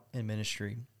burnout in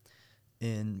ministry.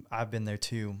 And I've been there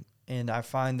too. And I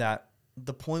find that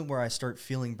the point where I start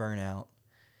feeling burnout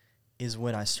is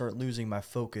when I start losing my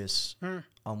focus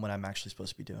on what I'm actually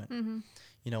supposed to be doing.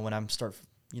 You know, when I'm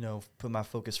put my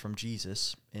focus from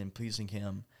Jesus and pleasing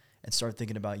him and start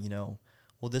thinking about, you know,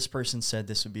 well, this person said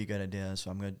this would be a good idea,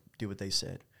 so I'm going to do what they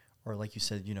said. Or like you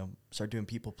said, you know, start doing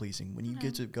people pleasing. When you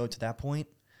get to go to that point,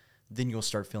 then you'll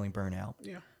start feeling burnout.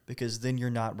 Yeah. Because then you're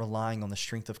not relying on the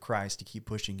strength of Christ to keep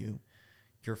pushing you.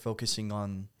 You're focusing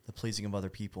on the pleasing of other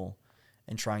people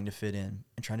and trying to fit in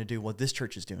and trying to do what this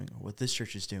church is doing or what this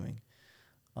church is doing.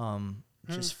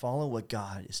 Just follow what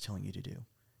God is telling you to do.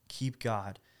 Keep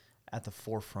God at the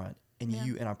forefront. And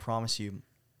and I promise you,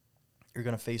 you're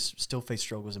going to still face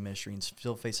struggles in ministry and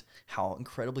still face how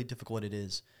incredibly difficult it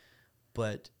is.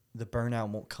 But the burnout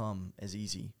won't come as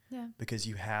easy because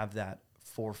you have that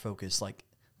focus. Like,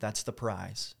 that's the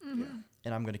prize.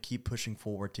 And I'm going to keep pushing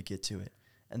forward to get to it.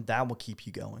 And that will keep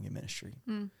you going in ministry.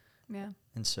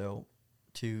 And so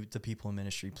to the people in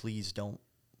ministry, please don't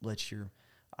let your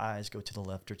eyes go to the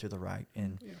left or to the right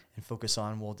and focus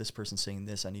on, well, this person's saying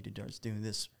this, I need to do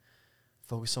this.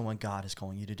 Focus on what God is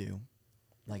calling you to do.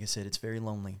 Like I said, it's very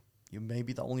lonely. You may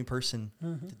be the only person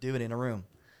to do it in a room,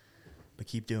 but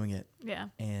keep doing it. Yeah.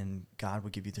 And God will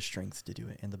give you the strength to do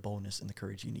it and the boldness and the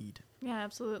courage you need. Yeah,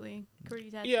 absolutely.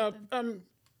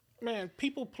 Man,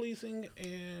 people pleasing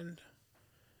and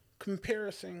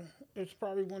comparison is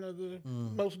probably one of the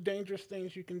most dangerous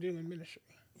things you can do in ministry.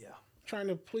 Yeah. Trying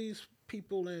to please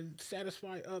people and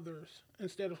satisfy others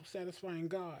instead of satisfying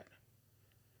God.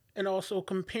 And also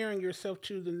comparing yourself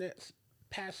to the next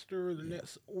pastor or the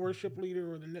next worship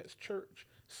leader or the next church.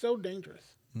 So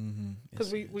dangerous.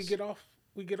 Because we get off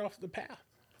the path.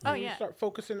 You start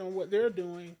focusing on what they're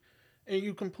doing and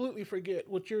you completely forget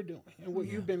what you're doing and what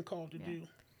you've been called to do.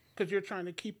 Because you're trying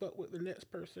to keep up with the next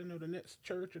person or the next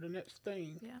church or the next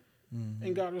thing. Yeah.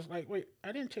 And God was like, wait,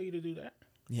 I didn't tell you to do that.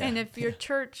 Yeah. And if your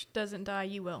church doesn't die,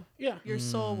 you will. Yeah. Your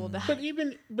soul will die. But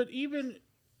even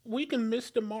we can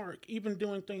miss the mark, even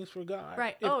doing things for God.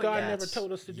 Right. If God never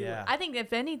told us to do it. I think,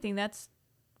 if anything, that's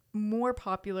more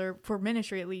popular for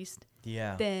ministry, at least,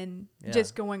 than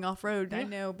just going off road. I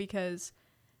know, because,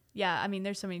 I mean,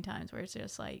 there's so many times where it's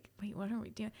just like, wait, what are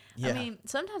we doing? Yeah. I mean,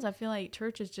 sometimes I feel like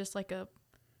church is just like a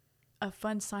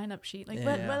fun sign-up sheet. Like,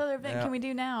 what other event can we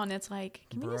do now? And it's like,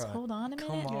 can we just hold on a minute?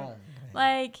 Come on.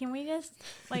 Like, can we just,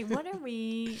 like, what are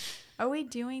we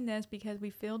doing this because we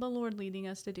feel the Lord leading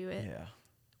us to do it? Yeah.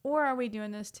 Or are we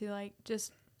doing this to, like,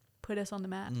 just put us on the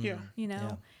map? Yeah. You know?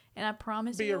 Yeah. And I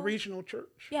promise Be a regional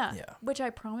church. Yeah. Which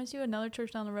I promise you, another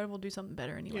church down the road will do something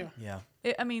better anyway. Yeah.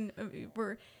 I mean,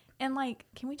 and, like,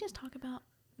 can we just talk about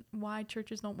why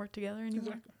churches don't work together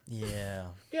anymore? Exactly. Yeah.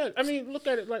 Yeah, I mean, look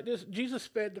at it like this. Jesus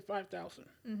fed the 5,000,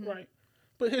 right?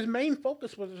 But his main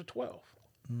focus was the 12.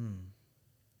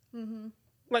 Mm-hmm.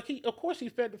 Like of course, he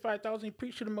fed the 5,000. He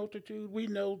preached to the multitude. We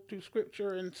know through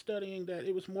scripture and studying that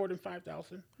it was more than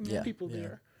 5,000 people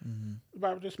there. Mm-hmm. The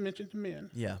Bible just mentioned the men.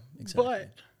 Yeah, exactly.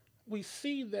 But we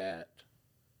see that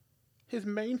his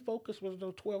main focus was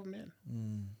those 12 men.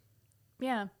 Mm.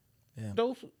 Yeah. Yeah.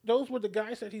 Those were the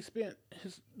guys that he spent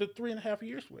the 3.5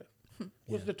 years with.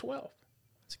 Was the 12.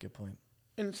 That's a good point.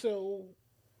 And so,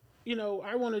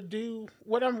 I want to do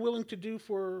what I'm willing to do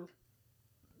for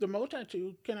the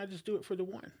multitude. Can I just do it for the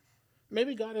one?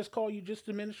 Maybe God has called you just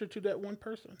to minister to that one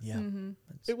person. Yeah. Mm-hmm.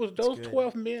 It was those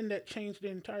 12 men that changed the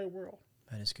entire world.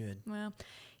 That is good. Well,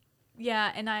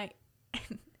 yeah, and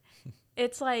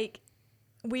it's like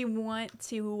we want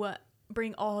to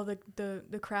bring all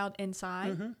the crowd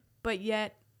inside, but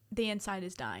yet the inside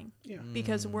is dying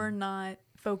because we're not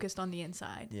focused on the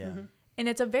inside. Yeah. Mm-hmm. And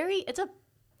it's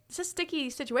a sticky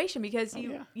situation because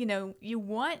you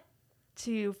want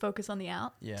to focus on the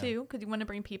out too, because you want to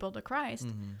bring people to Christ.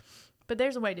 Mm-hmm. But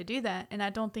there's a way to do that, and I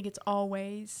don't think it's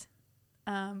always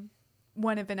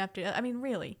one event after. I mean,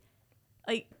 really,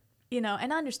 like, and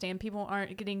I understand people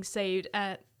aren't getting saved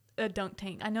at a dunk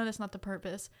tank. I know that's not the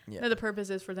purpose. Yeah. No, the purpose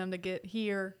is for them to get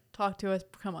here, talk to us,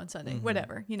 come on Sunday,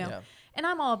 whatever, Yeah. And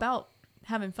I'm all about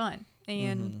having fun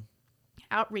and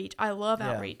outreach. I love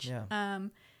outreach. Yeah.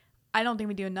 I don't think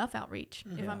we do enough outreach,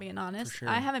 if I'm being honest. sure.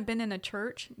 I haven't been in a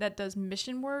church that does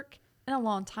mission work in a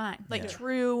long time. Like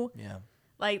true. Yeah.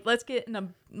 Like, let's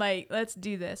let's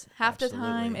do this. Half the time,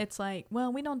 Absolutely. it's like,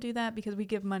 well, we don't do that because we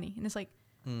give money. And it's like,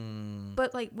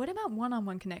 but like, what about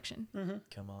one-on-one connection? Mm-hmm.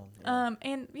 Come on. Yeah.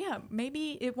 And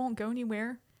maybe it won't go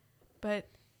anywhere, but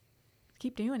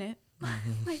keep doing it.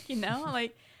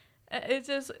 Like, it's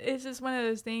just one of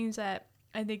those things that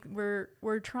I think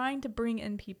we're trying to bring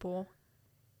in people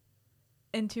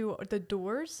into the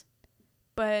doors,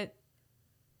 but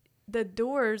the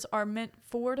doors are meant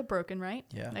for the broken, right?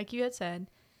 Yeah. Like you had said.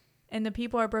 And the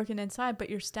people are broken inside, but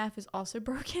your staff is also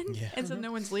broken. Yeah. And so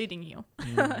no one's leading you.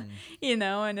 Mm.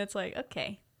 And it's like,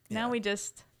 okay, now we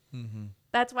just,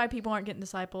 that's why people aren't getting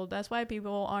discipled. That's why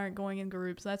people aren't going in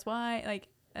groups. That's why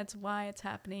it's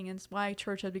happening. And it's why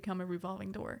church has become a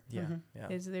revolving door. Yeah. Yeah.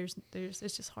 Is there's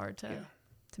it's just hard to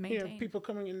maintain. Yeah, people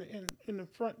coming in the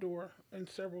front door and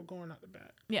several going out the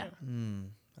back. Yeah.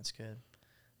 That's good.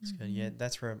 That's good. Yeah,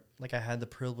 that's where, like, I had the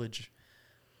privilege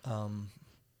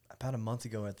about a month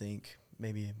ago, I think,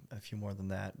 maybe a few more than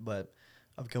that, but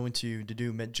of going to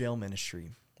do jail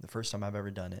ministry, the first time I've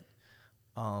ever done it.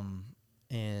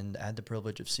 And I had the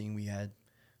privilege of seeing we had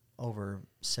over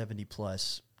 70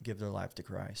 plus give their life to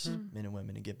Christ, men and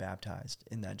women, and get baptized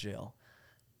in that jail.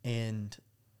 And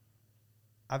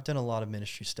I've done a lot of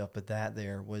ministry stuff, but that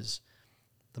there was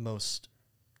the most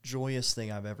joyous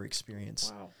thing I've ever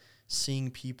experienced. Wow.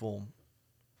 Seeing people,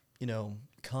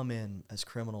 come in as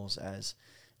criminals, as,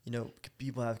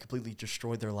 people have completely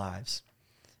destroyed their lives,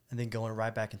 and then going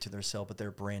right back into their cell, but they're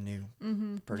a brand new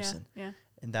person. Yeah.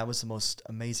 And that was the most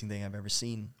amazing thing I've ever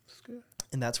seen. That's good.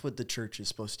 And that's what the church is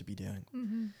supposed to be doing.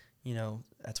 Mm-hmm.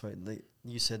 That's why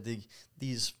you said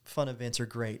these fun events are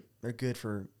great. They're good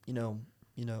for,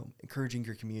 encouraging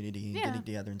your community and getting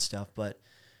together and stuff. But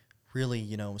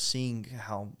really, seeing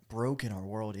how broken our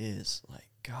world is, like,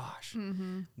 gosh,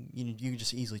 you can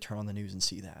just easily turn on the news and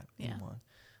see that. Yeah.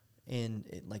 And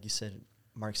like you said,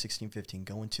 Mark 16:15,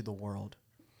 go into the world.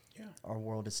 Yeah. Our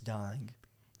world is dying.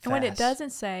 And what it doesn't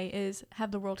say is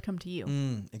have the world come to you.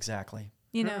 Exactly.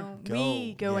 We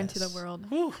go into the yes. world.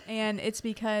 And it's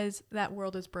because that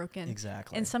world is broken.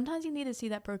 Exactly. And sometimes you need to see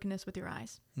that brokenness with your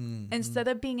eyes. Instead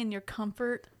of being in your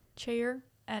comfort chair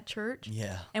at church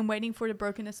and waiting for the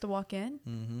brokenness to walk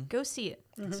in, go see it.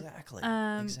 Exactly.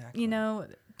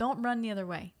 Don't run the other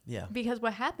way. Yeah. Because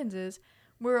what happens is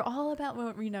we're all about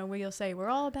what you'll say, we're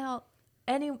all about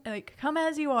come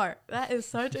as you are. That is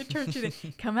such a churchy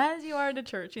thing. Come as you are to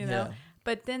church, Yeah.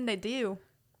 But then they do,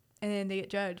 and then they get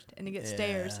judged, and they get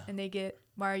stares, and they get,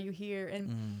 why are you here?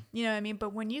 And you know what I mean?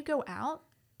 But when you go out,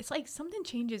 it's like something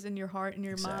changes in your heart and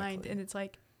your mind, and it's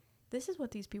like, this is what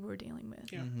these people are dealing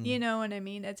with. Yeah. You know what I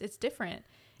mean? It's different.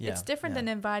 Yeah. It's different than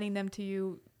inviting them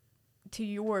to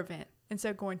your event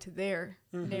instead of going to their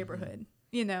neighborhood.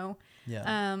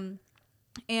 Yeah.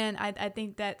 And I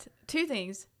think that two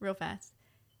things real fast.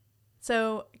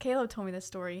 So Kaleb told me this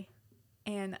story,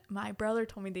 and my brother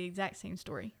told me the exact same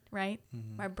story, right?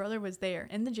 My brother was there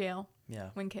in the jail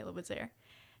when Kaleb was there.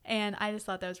 And I just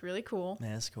thought that was really cool.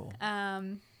 Man, that's cool.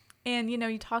 And,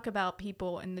 you talk about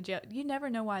people in the jail. You never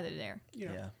know why they're there.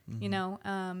 Yeah.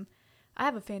 I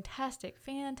have a fantastic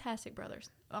brothers,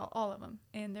 all of them,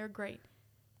 and they're great.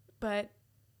 But,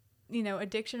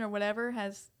 addiction or whatever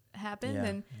has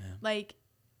happened.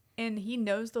 and he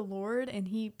knows the Lord, and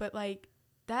but like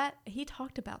that, he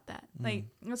talked about that. Like,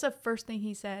 that's the first thing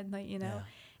he said, like, you know,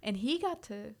 and he got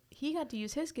to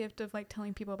use his gift of like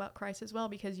telling people about Christ as well,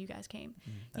 because you guys came,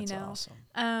 That's you know, awesome.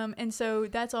 And so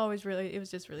that's always it was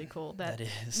just really cool that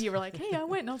is. you were like, hey, I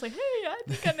went, and I was like, hey, I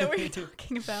think I know what you're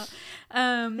talking about.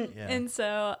 And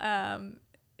so,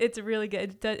 it's really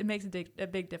good. It makes a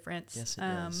big difference. Yes, it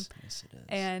does. Yes, it does.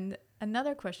 And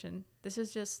another question. I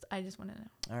just want to know.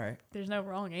 All right. There's no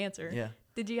wrong answer. Yeah.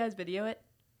 Did you guys video it?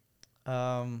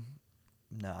 No,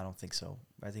 I don't think so.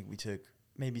 I think we took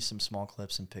maybe some small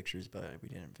clips and pictures, but we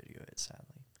didn't video it,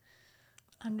 sadly.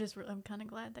 I'm kind of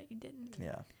glad that you didn't.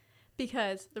 Yeah.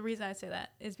 Because the reason I say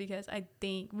that is because I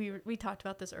think we talked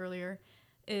about this earlier,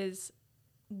 is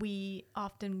we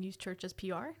often use church as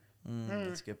PR.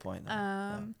 That's a good point.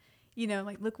 Yeah. You know,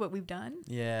 like, look what we've done.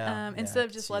 Yeah. Instead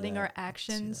of just letting our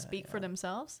actions speak for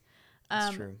themselves.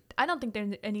 That's true. I don't think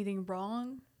there's anything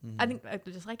wrong. I think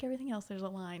just like everything else, there's a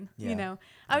line. You know,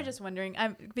 I was just wondering,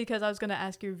 because I was going to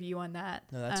ask your view on that.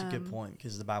 No, that's a good point,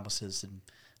 because the Bible says to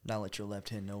not let your left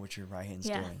hand know what your right hand's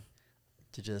doing.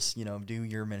 To just, you know, do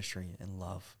your ministry in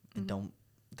love, and don't.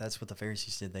 That's what the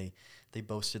Pharisees did. They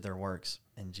boasted their works,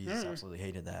 and Jesus absolutely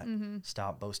hated that.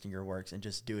 Stop boasting your works and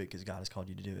just do it because God has called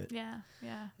you to do it. Yeah.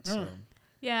 So,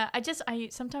 yeah, I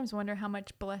sometimes wonder how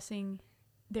much blessing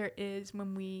there is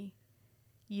when we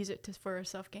use it for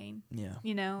self-gain. Yeah.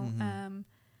 You know,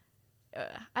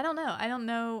 I don't know. I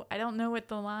don't know what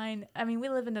the line. I mean, we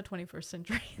live in the 21st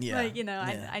century. Yeah. Like, you know,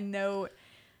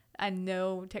 I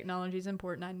know technology is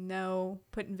important. I know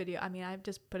putting video. I mean, I've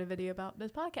just put a video about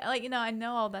this podcast. Like, you know, I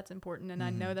know all that's important, and I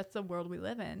know that's the world we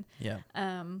live in. Yeah.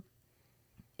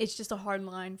 It's just a hard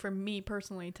line for me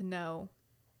personally to know.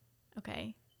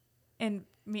 Okay, and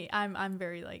me, I'm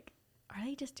very like, are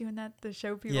they just doing that to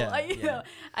show people? Yeah, You know,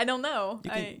 I don't know.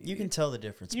 You can tell the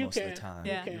difference most of the time.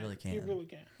 Yeah. You really can. You really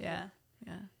can. Yeah.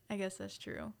 I guess that's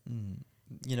true.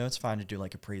 You know, it's fine to do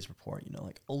like a praise report, you know,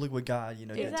 like, oh, look what God, you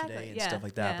know, did today and stuff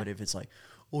like that. Yeah. But if it's like,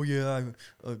 oh yeah,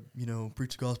 I you know,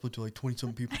 preached the gospel to like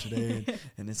 20-something people today,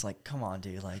 and it's like, come on,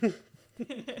 dude, like,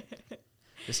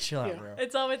 just chill out, bro.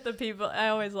 It's always the people. I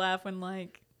always laugh when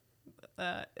like,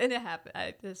 and it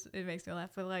happened. It makes me laugh.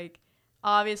 But like,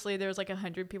 obviously there was like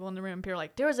 100 people in the room. People are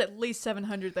like, there was at least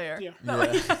 700 there. Yeah.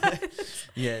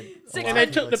 Yeah. And they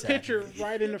took the picture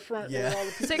right in the front. Yeah. All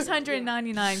the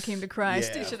 699 came to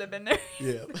Christ. Yeah. He should have been there.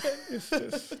 Yeah. It's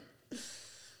just,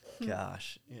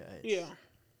 Gosh. Yeah.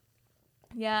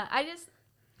 Yeah.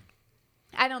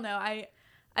 I don't know. I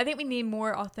think we need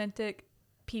more authentic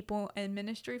people in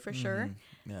ministry for sure.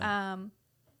 Yeah.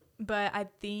 But I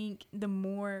think the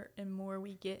more and more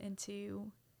we get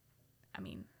into, I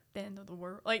mean, the end of the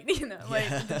world, like, you know,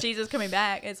 like Jesus coming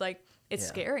back, it's like, it's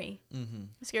scary.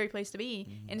 A scary place to be,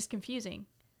 and it's confusing.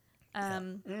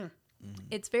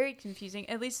 It's very confusing,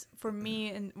 at least for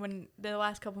me. And when the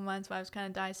last couple months when I was kind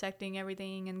of dissecting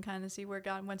everything and kind of see where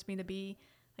God wants me to be,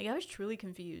 like, I was truly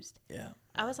confused. Yeah.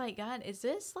 I was like, God, is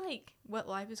this like what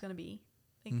life is going to be?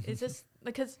 Like, is this,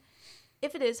 because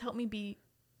if it is, help me be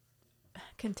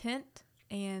content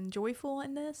and joyful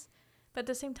in this. But at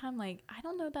the same time, like, I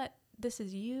don't know that this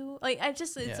is you. Like,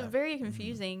 it's a very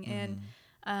confusing.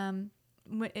 And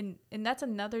that's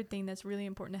another thing that's really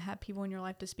important, to have people in your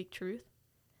life to speak truth.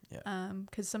 Yeah.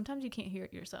 Because sometimes you can't hear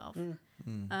it yourself.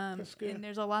 That's good. And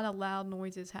there's a lot of loud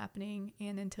noises happening,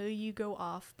 and until you go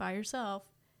off by yourself,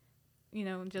 you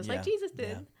know, just like Jesus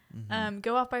did,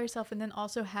 go off by yourself, and then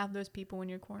also have those people in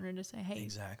your corner to say, hey,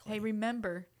 hey,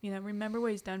 remember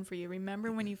what he's done for you.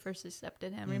 Remember when you first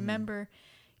accepted him. Remember.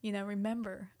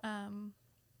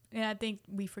 And I think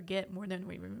we forget more than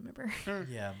we remember.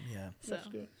 Yeah. So. That's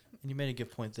good. And you made a good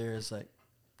point there. Is like,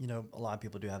 you know, a lot of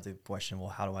people do have the question, well,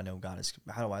 how do I know God is,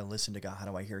 how do I listen to God? How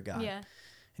do I hear God? Yeah. And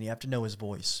you have to know his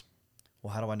voice.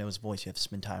 Well, how do I know his voice? You have to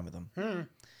spend time with him.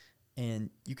 And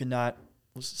you cannot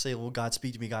say, well, God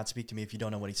speak to me if you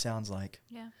don't know what he sounds like.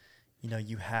 Yeah. You know,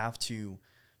 you have to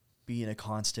be in a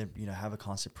constant, you know, have a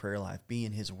constant prayer life, be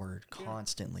in his word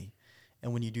constantly.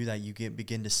 And when you do that, you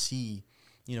begin to see,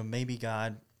 you know, maybe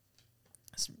God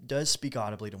does speak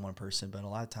audibly to one person, but a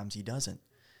lot of times he doesn't.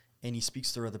 And he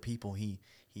speaks through other people. He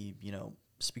you know,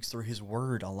 speaks through his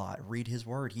word a lot. Read his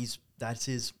word. That's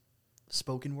his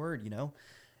spoken word, you know?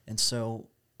 And so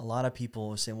a lot of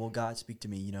people are saying, well, God, speak to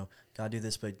me, you know, God, do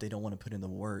this, but they don't want to put in the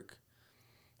work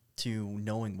to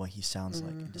knowing what he sounds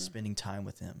like and to spending time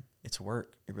with him. It's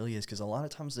work. It really is. Because a lot of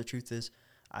times the truth is,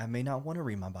 I may not want to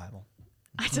read my Bible.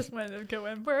 I just wanted to go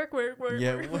and work.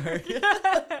 Yeah, work.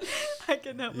 I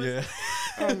cannot listen.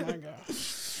 Yeah. Oh my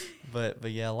gosh.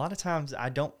 But yeah, a lot of times I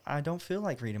don't feel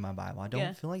like reading my Bible. I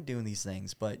don't feel like doing these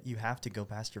things. But you have to go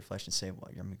past your flesh and say, well,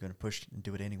 I'm going to push and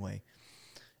do it anyway.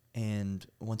 And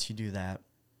once you do that,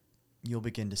 you'll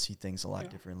begin to see things a lot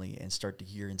differently and start to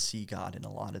hear and see God in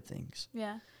a lot of things.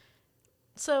 Yeah.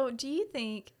 So do you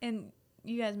think, and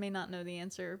you guys may not know the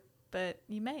answer, but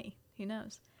you may, who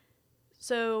knows?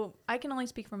 So I can only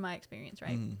speak from my experience,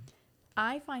 right?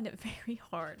 I find it very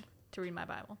hard to read my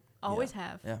Bible. Always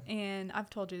have. Yeah. And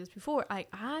I've told you this before.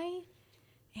 I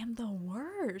am the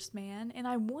worst, man. And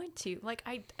I want to. Like,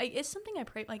 I it's something I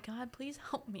pray, like, God, please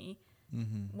help me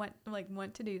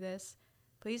want to do this.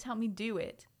 Please help me do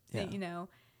it. Yeah. You know.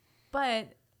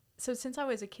 But, so since I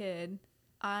was a kid,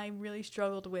 I really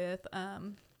struggled with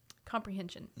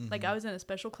comprehension. Like, I was in a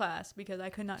special class because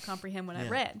I could not comprehend what I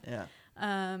read.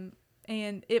 Yeah.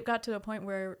 And it got to a point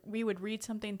where we would read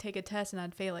something, take a test, and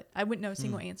I'd fail it. I wouldn't know a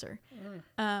single answer.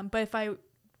 But if I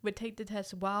would take the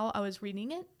test while I was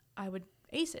reading it, I would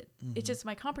ace it. It's just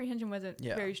my comprehension wasn't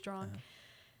very strong.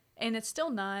 And it's still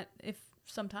not, if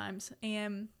sometimes.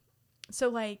 And so,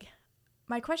 like,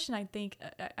 my question,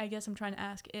 I guess I'm trying to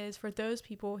ask is for those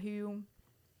people who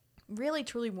really,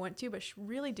 truly want to, but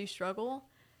really do struggle,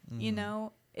 you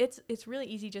know, it's really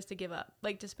easy just to give up.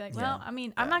 Like, just be like, well, I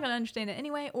mean, I'm not going to understand it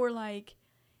anyway, or like,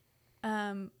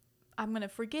 I'm going to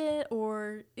forget,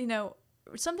 or, you know,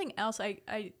 something else.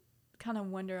 I kind of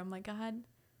wonder, I'm like, God,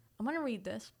 I want to read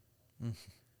this,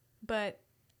 but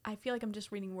I feel like I'm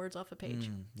just reading words off a page.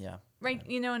 Right.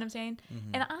 You know what I'm saying?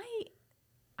 And I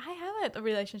have a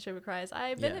relationship with Christ.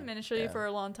 I've been in ministry for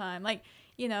a long time. Like,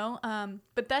 you know,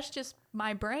 but that's just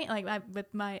my brain, like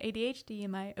with my ADHD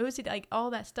and my OCD, like all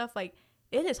that stuff, like,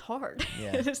 it is hard.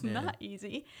 It is not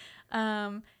easy.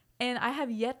 And I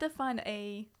have yet to find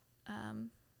I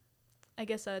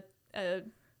guess a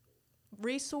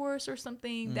resource or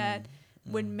something that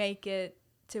would make it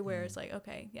to where it's like,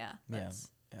 okay,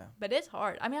 but it's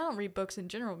hard. I mean, I don't read books in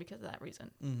general because of that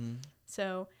reason.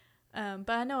 So, but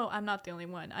I know I'm not the only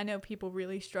one. I know people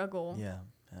really struggle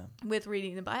with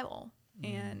reading the Bible.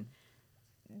 And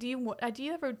do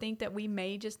you ever think that we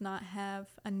may just not have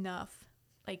enough,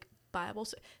 like, Bible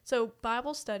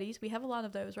studies? We have a lot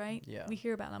of those, right? Yeah. We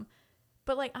hear about them.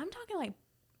 But, like, I'm talking, like,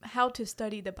 how to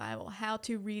study the Bible, how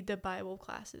to read the Bible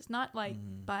classes, not, like,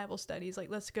 Bible studies. Like,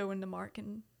 let's go into Mark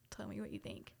and tell me what you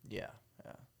think. Yeah.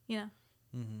 You know?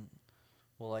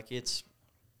 Well, like, it's,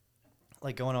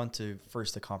 like, going on to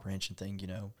first the comprehension thing, you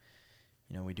know,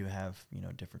 we do have, you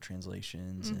know, different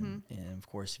translations, and of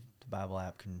course the Bible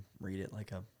app can read it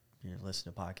like you're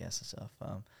listening to podcasts and stuff.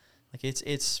 Like,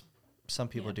 it's some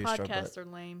people do struggle. Podcasts are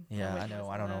lame. Yeah, I know.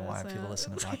 I don't know why people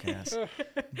listen to podcasts.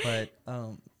 But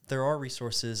there are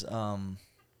resources. I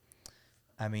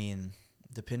mean,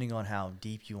 depending on how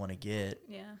deep you want to get.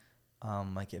 Yeah.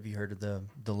 Like, have you heard of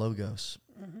the Logos?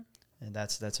 And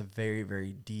that's a very,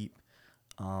 very deep,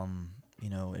 you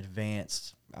know,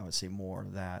 advanced, I would say, more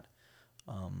of that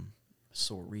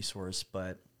sort of resource.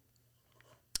 But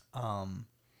a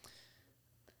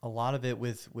lot of it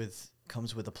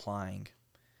comes with applying.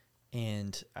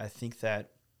 And I think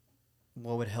that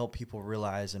what would help people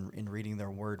realize in reading their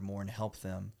word more and help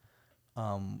them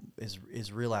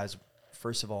is realize,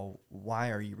 first of all,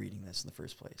 why are you reading this in the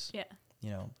first place? Yeah.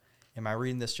 You know, am I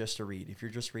reading this just to read? If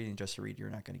you're just reading just to read, you're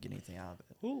not going to get anything out of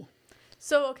it. Ooh.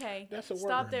 So, okay,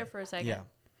 stop there for a second. Yeah.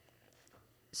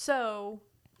 So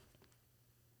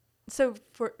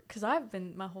because I've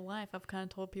been, my whole life, I've kind of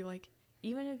told people, like,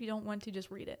 even if you don't want to,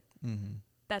 just read it.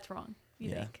 That's wrong, you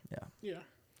think? Yeah.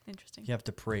 Interesting. You have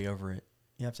to pray over it.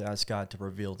 You have to ask God to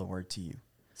reveal the word to you.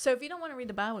 So if you don't want to read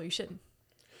the Bible, you shouldn't.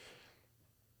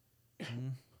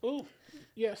 Oh,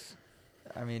 yes.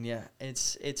 I mean, yeah,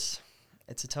 it's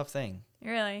a tough thing.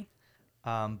 Really?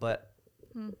 But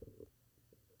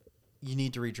you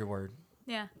need to read your word.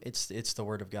 Yeah. It's the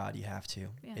word of God. You have to.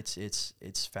 Yeah.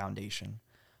 It's foundation.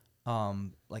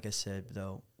 Like I said,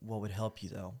 though, what would help you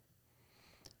though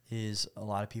is a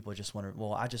lot of people just wonder,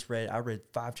 well, I read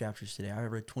 5 chapters today. I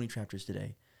read 20 chapters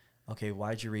today. Okay, why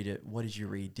did you read it? What did you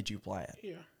read? Did you apply it?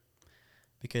 Yeah.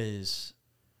 Because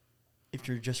if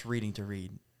you're just reading to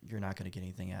read, you're not going to get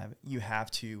anything out of it. You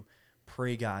have to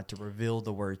pray God to reveal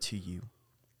the word to you.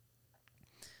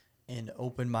 And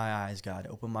open my eyes, God.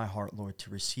 Open my heart, Lord, to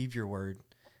receive your word,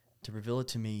 to reveal it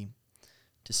to me,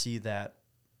 to see that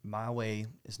my way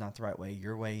is not the right way.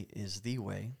 Your way is the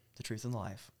way, the truth, and the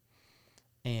life.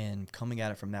 And coming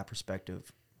at it from that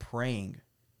perspective, praying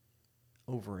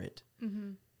over it,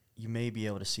 you may be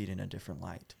able to see it in a different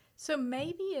light. So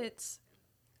maybe it's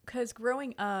because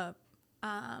growing up,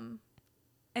 and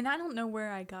I don't know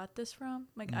where I got this from.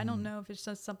 Like, I don't know if it's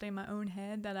just something in my own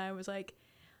head that I was like,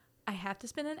 I have to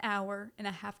spend an hour and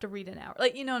I have to read an hour.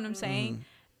 Like, you know what I'm saying?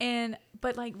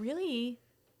 But like really,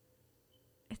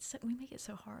 we make it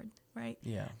so hard, right?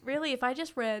 Yeah. Really, if I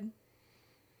just read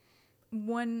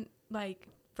one like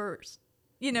verse,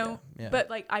 you know, but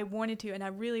like I wanted to, and I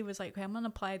really was like, okay, I'm going to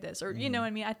apply this, or, you know what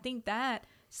I mean? I think that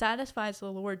satisfies the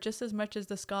Lord just as much as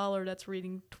the scholar that's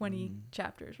reading 20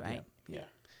 chapters, right? Yeah.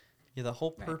 Yeah, the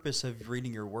whole purpose of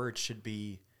reading your word should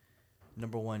be,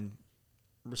 number one,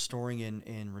 restoring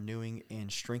and renewing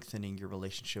and strengthening your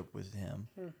relationship with him,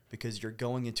 because you're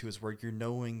going into his word, you're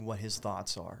knowing what his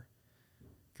thoughts are,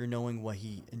 you're knowing what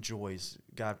he enjoys.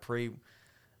 You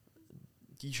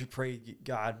should pray,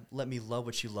 God, let me love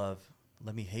what you love,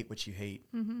 let me hate what you hate.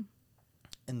 And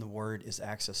the word is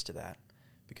access to that,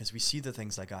 because we see the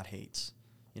things that God hates.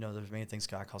 You know, there's many things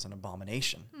God calls an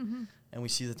abomination, and we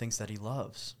see the things that he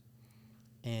loves.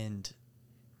 And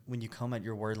when you come at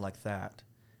your word like that,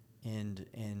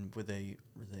 and with a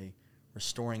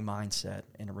restoring mindset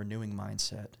and a renewing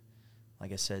mindset,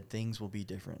 like I said, things will be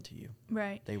different to you.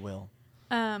 Right. They will.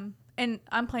 And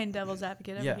I'm playing devil's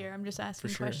advocate over here. I'm just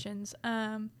asking questions.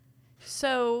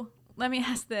 So let me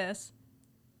ask this.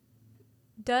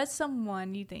 Does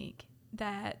someone you think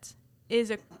that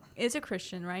is a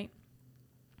Christian, right?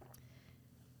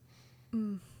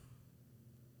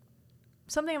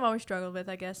 Something I've always struggled with,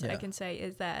 I guess I can say,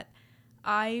 is that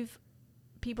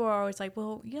people are always like,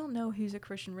 well, you don't know who's a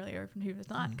Christian really or who's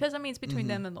not. Because, I mean, it's between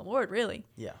them and the Lord, really.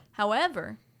 Yeah.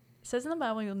 However, it says in the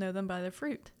Bible, you'll know them by their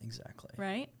fruit. Exactly.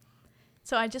 Right?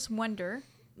 So I just wonder,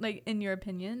 like, in your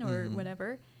opinion or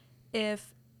whatever,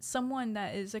 if someone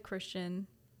that is a Christian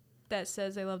that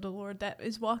says they love the Lord, that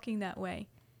is walking that way,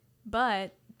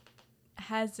 but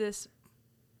has this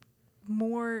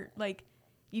more, like,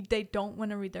 they don't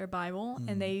want to read their Bible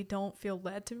and they don't feel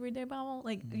led to read their Bible.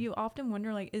 Like, you often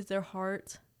wonder, like, is their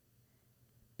heart?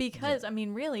 Because, I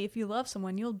mean, really, if you love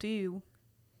someone, you'll do,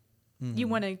 you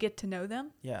want to get to know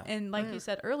them. Yeah. And like you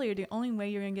said earlier, the only way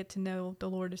you're going to get to know the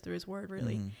Lord is through his word,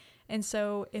 really. And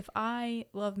so if I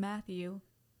love Matthew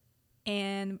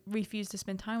and refuse to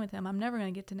spend time with him, I'm never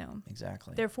going to get to know him.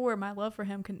 Exactly. Therefore, my love for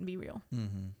him couldn't be real.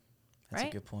 That's a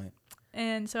good point.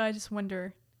 And so I just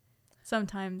wonder,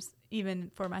 sometimes even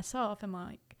for myself, I'm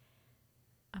like,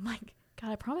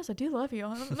 God, I promise I do love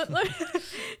you.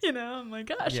 You know, I'm like,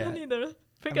 gosh, I need to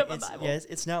pick up my Bible. Yeah,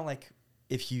 it's not like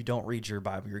if you don't read your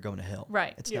Bible, you're going to hell.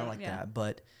 Right. It's not like that.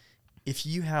 But if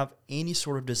you have any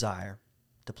sort of desire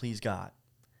to please God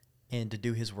and to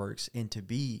do his works and to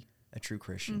be a true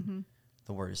Christian,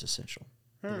 the word is essential.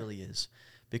 It really is.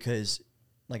 Because,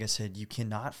 like I said, you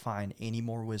cannot find any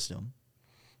more wisdom.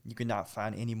 You cannot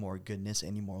find any more goodness,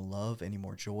 any more love, any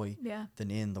more joy than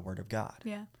in the word of God.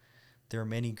 Yeah. There are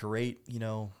many great,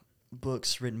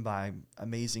 books written by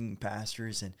amazing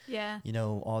pastors and,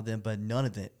 all of them, but none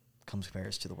of it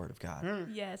compares to the word of God.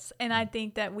 Yes. And I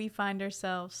think that we find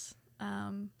ourselves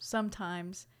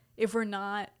sometimes, if we're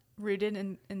not rooted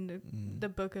in the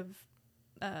book of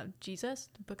Jesus,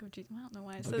 the book of Jesus. I don't know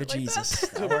why I said it like Jesus.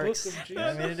 that. That works.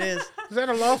 I mean, it is. Is that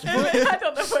a lost book? I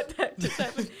don't know what that just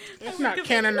happened. It's not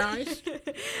canonized.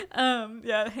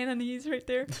 Yeah, hand on knees right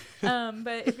there.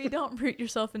 But if you don't root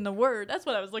yourself in the word, that's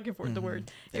what I was looking for, the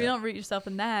word. If you don't root yourself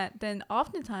in that, then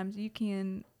oftentimes you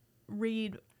can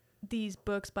read these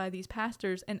books by these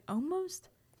pastors and almost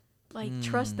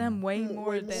trust them way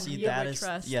more than you would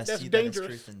trust. Yes, that's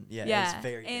dangerous. Truth it's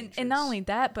very dangerous. And not only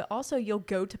that, but also you'll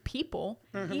go to people,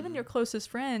 even your closest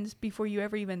friends, before you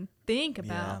ever even think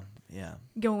about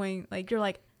going. Like, you're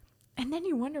like, and then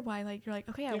you wonder why. Like, you're like,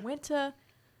 okay, I went to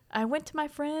my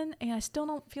friend, and I still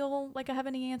don't feel like I have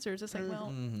any answers. It's like,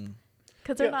 well,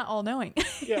 because they're not all knowing.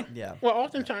 Yeah. Well,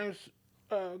 oftentimes,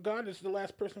 God is the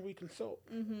last person we consult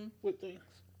with things.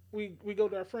 We go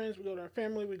to our friends, we go to our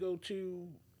family, we go to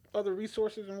other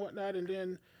resources and whatnot, and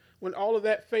then when all of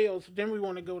that fails, then we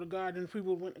want to go to God. And if we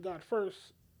would have went to God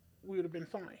first, we would have been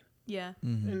fine. Yeah.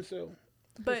 And so,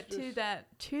 but to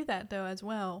that though as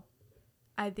well,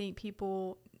 I think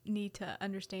people need to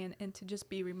understand and to just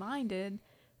be reminded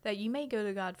that you may go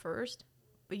to God first,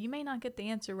 but you may not get the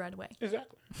answer right away.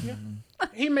 Exactly. Yeah.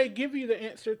 He may give you the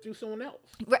answer through someone else.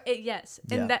 Right. Yes.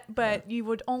 And you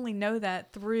would only know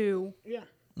that through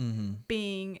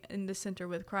being in the center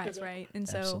with Christ, right? And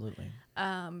so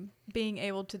being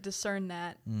able to discern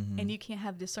that, and you can't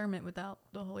have discernment without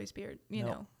the Holy Spirit, you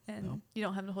know, and you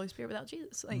don't have the Holy Spirit without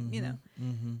Jesus, like, you know.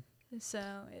 So,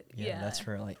 that's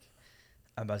where, like,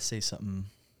 I'm about to say something,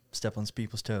 step on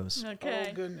people's toes. Okay.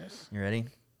 Oh, goodness. You ready?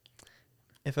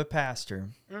 If a pastor...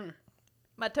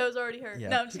 My toes already hurt. Yeah.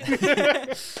 No, I'm just kidding.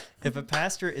 If a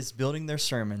pastor is building their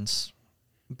sermons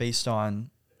based on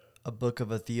a book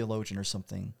of a theologian or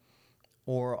something,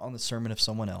 or on the sermon of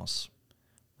someone else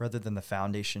rather than the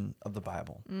foundation of the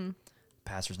Bible,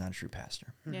 pastor's not a true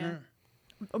pastor. Yeah.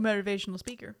 A motivational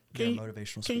speaker. Can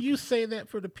you say that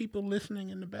for the people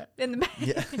listening in the back? In the back.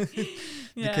 Yeah.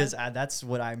 Because that's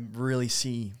what I really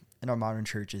see in our modern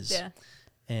churches. Yeah.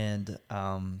 And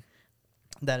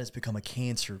that has become a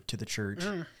cancer to the church.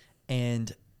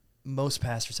 And most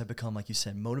pastors have become, like you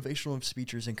said, motivational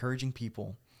speakers, encouraging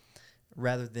people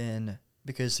rather than,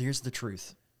 because here's the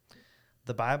truth.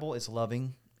 The Bible is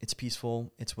loving, it's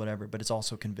peaceful, it's whatever, but it's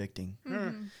also convicting.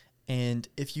 And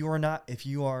if you are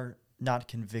not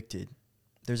convicted,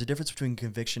 there's a difference between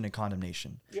conviction and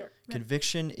condemnation. Yeah.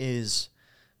 Conviction is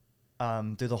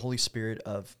through the Holy Spirit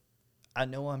of, I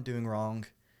know I'm doing wrong.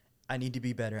 I need to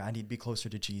be better. I need to be closer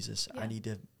to Jesus. I need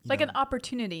to... Like an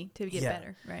opportunity to get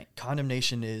better, right?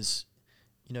 Condemnation is,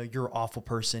 you're an awful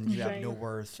person. You have no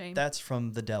worth. Shame. That's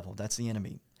from the devil. That's the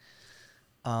enemy.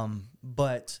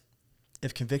 But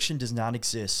if conviction does not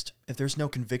exist, if there's no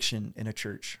conviction in a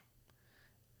church,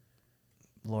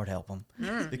 Lord help them,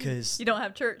 because you don't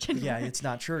have church anymore. Yeah, it's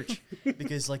not church.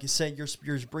 Because like you said,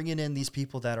 you're bringing in these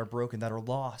people that are broken, that are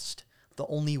lost. The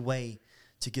only way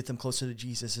to get them closer to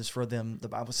Jesus is for them, the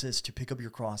Bible says, to pick up your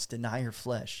cross, deny your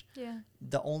flesh. Yeah.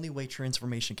 The only way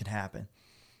transformation can happen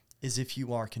is if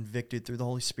you are convicted through the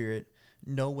Holy Spirit,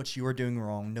 know what you are doing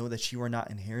wrong, know that you are not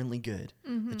inherently good,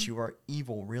 that you are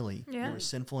evil, really. Yeah. You are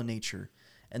sinful in nature,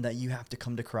 and that you have to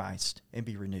come to Christ and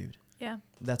be renewed. Yeah.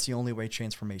 That's the only way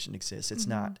transformation exists. It's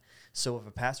not. So if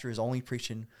a pastor is only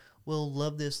preaching, well,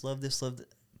 love this, Lord,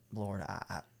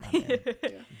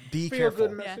 be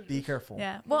careful. Be careful.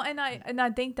 Yeah. Well, and I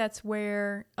think that's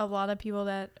where a lot of people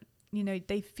that,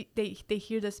 they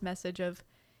hear this message of,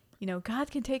 God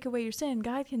can take away your sin.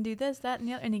 God can do this, that, and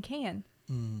the other, and he can.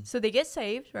 So they get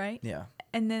saved, right? Yeah.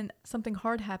 And then something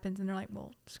hard happens and they're like,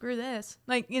 well, screw this.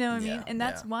 Like, you know what I mean? And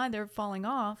that's why they're falling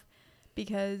off,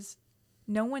 because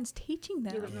no one's teaching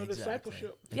them. There was no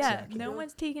discipleship. Yeah, no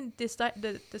one's teaching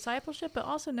the discipleship, but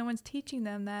also no one's teaching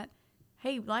them that,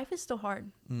 hey, life is still hard.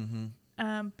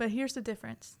 But here's the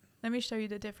difference. Let me show you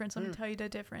the difference. Let me tell you the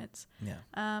difference.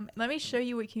 Yeah. Let me show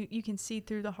you what you can see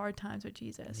through the hard times with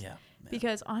Jesus. Yeah.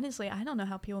 Because honestly, I don't know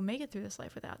how people make it through this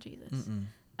life without Jesus.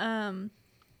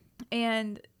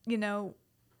 And,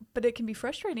 but it can be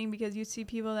frustrating because you see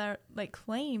people that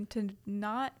claim to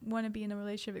not want to be in a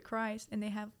relationship with Christ, and they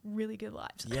have really good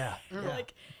lives. Yeah. You're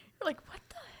like, what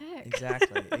the heck?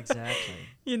 Exactly.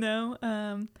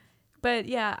 But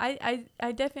yeah,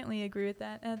 I definitely agree with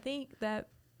that. And I think that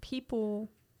people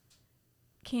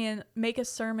can make a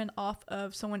sermon off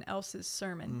of someone else's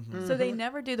sermon. So they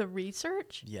never do the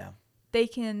research. Yeah. They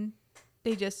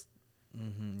just,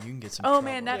 you can get some. oh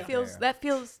man,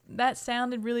 that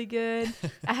sounded really good.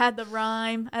 I had the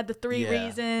rhyme, I had the 3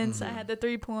 reasons, I had the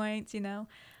 3 points, and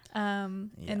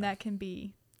that can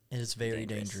be. It is very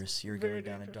dangerous. You're going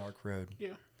down a dark road. Yeah.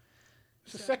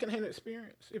 It's a secondhand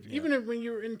experience. Even when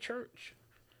you're in church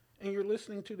and you're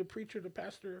listening to the preacher, the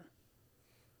pastor,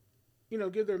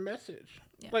 give their message.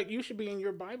 Yeah. Like, you should be in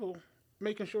your Bible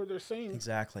making sure they're saying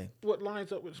exactly what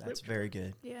lines up with Scripture. That's very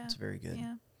good. Yeah. That's very good.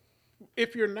 Yeah.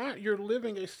 If you're not, you're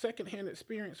living a secondhand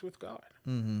experience with God.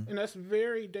 And that's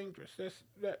very dangerous.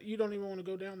 That you don't even want to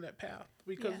go down that path,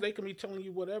 because they can be telling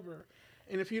you whatever.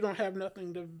 And if you don't have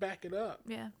nothing to back it up,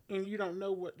 and you don't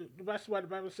know that's why the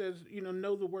Bible says,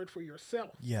 know the word for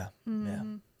yourself. Yeah.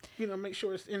 Yeah. Make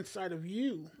sure it's inside of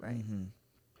you. Right.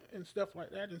 And stuff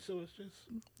like that. And so it's just.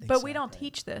 But we don't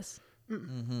teach this.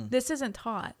 This isn't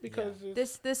taught. Because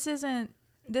this isn't.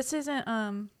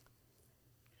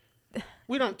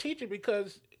 We don't teach it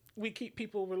because we keep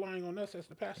people relying on us as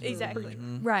the pastor. Exactly.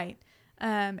 Right.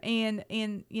 And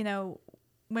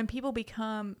when people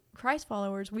become Christ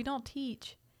followers, we don't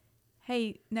teach,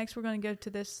 hey, next we're going to go to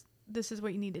this. This is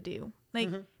what you need to do.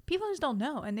 People just don't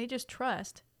know, and they just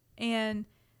trust. And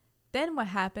then what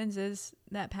happens is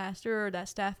that pastor or that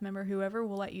staff member, whoever,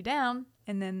 will let you down,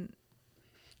 and then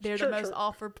they're the most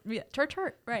awful. Yeah, church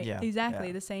hurt. Right. Yeah,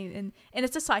 exactly. The same. And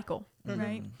it's a cycle.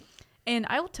 Right. And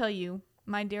I will tell you,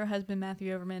 my dear husband,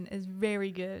 Matthew Overman, is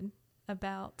very good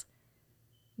about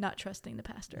not trusting the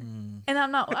pastor. And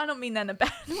I don't mean that in a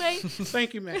bad way.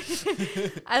 Thank you, Matt.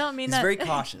 I don't mean He's that. very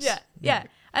cautious. Yeah.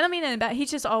 I don't mean that in a bad. He's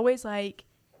just always like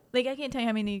I can't tell you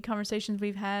how many conversations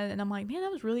we've had, and I'm like, man,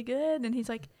 that was really good. And he's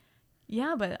like,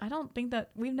 yeah, but I don't think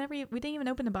that we didn't even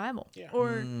open the Bible. Yeah.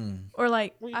 Or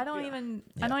like, I don't even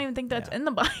think that's in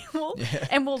the Bible. Yeah.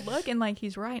 And we'll look, and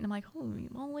he's right. And I'm like, holy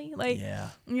moly.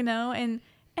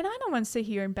 And I don't want to sit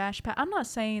here and bash I'm not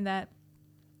saying that,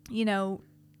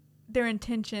 their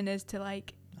intention is to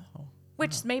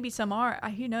which maybe some are,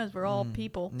 who knows, we're all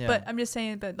people. Yeah. But I'm just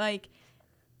saying, but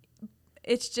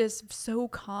it's just so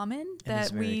common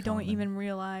that we don't common. even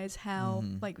realize how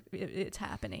like it's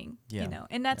happening, Yeah. you know,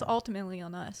 and that's ultimately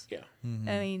on us. Yeah.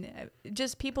 I mean,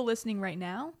 just people listening right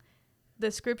now,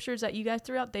 the scriptures that you guys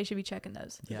threw out, they should be checking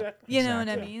those. Yeah. Exactly. You know what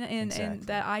I Exactly. mean? And Exactly. and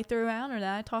that I throw out or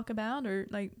that I talk about, or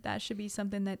like that should be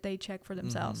something that they check for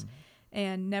themselves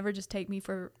and never just take me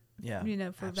for, Yeah. you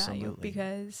know, for value, Absolutely.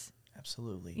 because,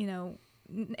 Absolutely. you know,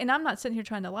 and I'm not sitting here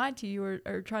trying to lie to you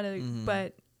or try to,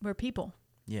 but we're people,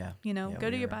 Yeah. you know, Yeah, go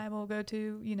to we your are. Bible, go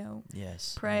to, you know,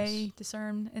 Yes. pray, yes.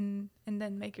 discern, and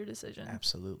then make your decision.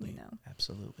 Absolutely. You know,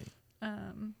 Absolutely.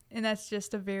 and that's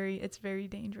just it's very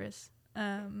dangerous,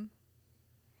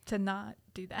 to not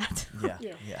do that. Yeah.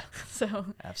 Yeah. Yeah. So,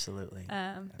 Absolutely.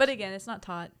 but again, it's not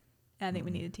taught. I think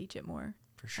we need to teach it more.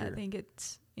 For sure. I think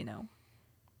it's, you know,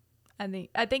 I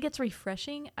think it's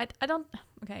refreshing. I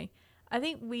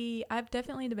think I've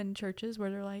definitely been in churches where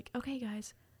they're like, okay,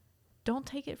 guys, don't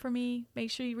take it from me. Make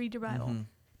sure you read your Bible.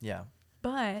 Yeah.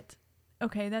 But,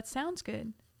 okay, that sounds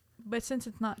good. But since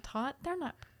it's not taught, they're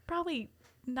not, probably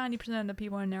 90% of the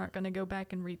people in there aren't going to go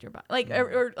back and read your Bible. Like,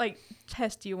 or like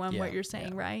test you on what you're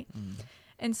saying, right?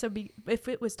 And so if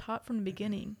it was taught from the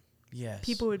beginning, Yes.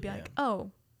 people would be like,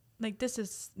 oh, like this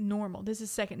is normal. This is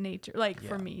second nature. Like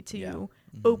for me to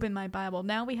Mm-hmm. open my Bible.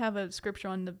 Now we have a scripture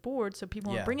on the board, so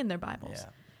people aren't bringing their Bibles. Yeah.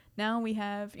 Now we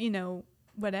have, you know,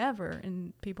 whatever,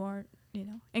 and people aren't, you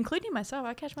know, including myself.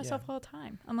 I catch myself all the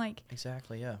time. I'm like,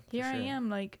 Exactly. Yeah. here I am,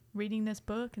 like reading this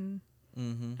book and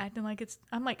Mm-hmm. acting like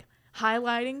I'm like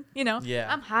highlighting, you know. Yeah.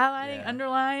 I'm highlighting, Yeah.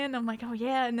 underlining. I'm like, oh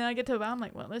yeah, and then I get to the Bible. I'm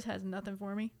like, well, this has nothing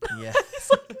for me. Yeah.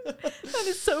 That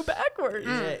is so backwards.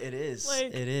 Yeah, it is.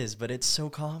 Like- it is, but it's so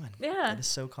common. Yeah. It is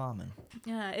so common.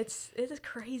 Yeah, it is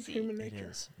crazy. Human It nature.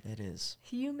 is. It is.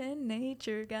 Human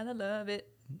nature, gotta love it,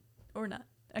 or not.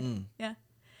 Okay. Yeah.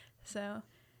 So,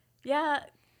 yeah.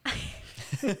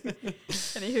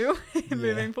 Anywho,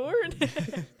 moving forward.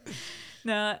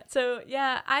 No, so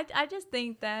yeah, I just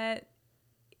think that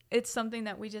it's something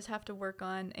that we just have to work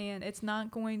on, and it's not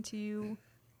going to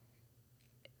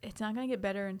get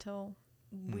better until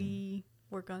we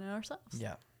work on it ourselves.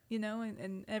 Yeah. You know,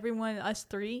 and everyone, us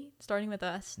three, starting with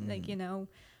us, like, you know,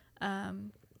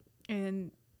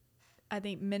 and I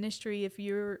think ministry, if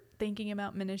you're thinking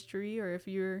about ministry, or if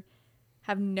you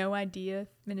have no idea if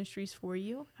ministry's for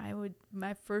you,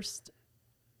 my first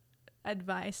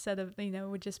advice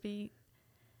would just be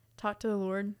talk to the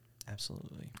Lord.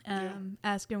 Absolutely.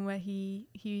 Ask him what he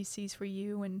sees for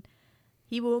you, and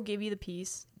he will give you the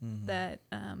peace that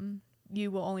you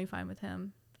will only find with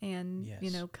him, and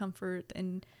you know, comfort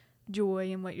and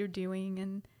joy in what you're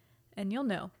doing, and you'll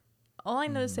know. All I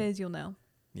know to say is you'll know.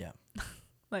 Yeah.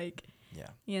 Like, Yeah.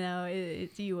 you know,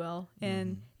 you will.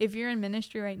 And if you're in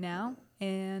ministry right now,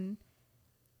 and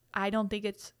I don't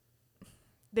think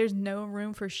there's no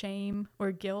room for shame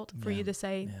or guilt for you to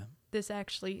say, this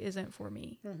actually isn't for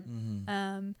me.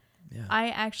 I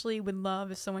actually would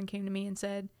love if someone came to me and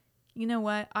said, you know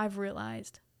what, I've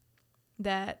realized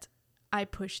that I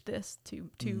pushed this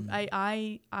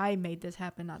I made this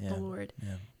happen, not the Lord.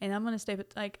 Yeah. And I'm going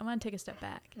to take a step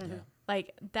back. Yeah.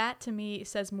 Like, that to me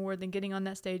says more than getting on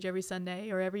that stage every Sunday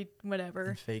or every whatever.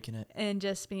 And faking it. And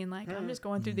just being like, I'm just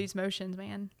going through these motions,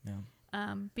 man.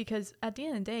 Yeah. Because at the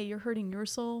end of the day, you're hurting your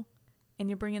soul and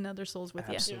you're bringing other souls with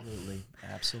you. Absolutely.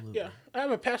 Absolutely. Yeah, I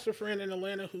have a pastor friend in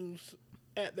Atlanta who's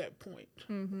at that point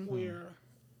where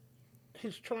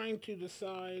he's trying to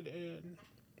decide and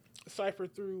cipher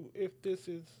through if this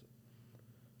is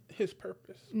his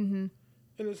purpose. And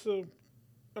it's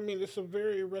a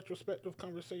very retrospective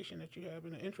conversation that you have,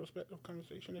 and an introspective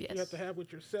conversation that you have to have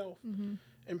with yourself,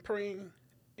 and praying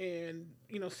and,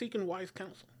 you know, seeking wise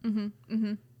counsel.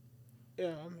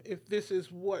 If this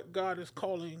is what God is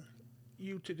calling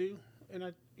you to do,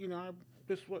 and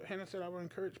just what Hannah said, I would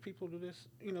encourage people to just,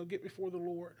 you know, get before the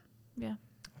Lord. Yeah.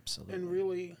 Absolutely. And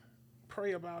really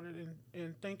pray about it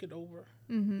and think it over.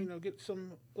 You know, get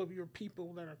some of your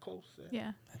people that are close there.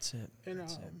 Yeah. That's it. And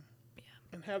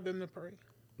and have them to pray.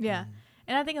 Yeah.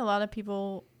 And I think a lot of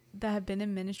people that have been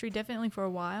in ministry, definitely for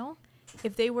a while,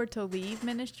 if they were to leave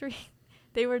ministry,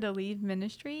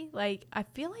 like, I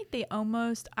feel like they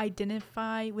almost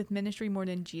identify with ministry more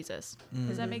than Jesus.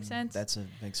 Does that make sense?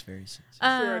 Makes very sense. It's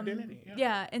their identity.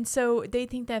 Yeah. And so they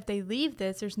think that if they leave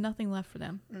this, there's nothing left for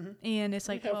them. And it's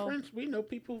like, we have friends, we know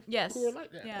people who are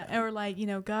like that. Yeah. Or like, you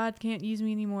know, God can't use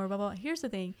me anymore, blah, blah. Here's the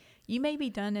thing. You may be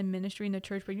done in ministry in the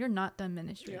church, but you're not done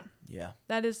ministry. Yeah.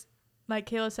 That is, like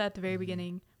Kayla said at the very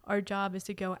beginning, our job is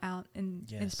to go out and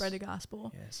spread the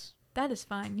gospel. Yes. That is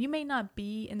fine. You may not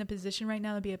be in the position right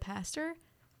now to be a pastor,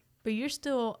 but you're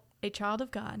still a child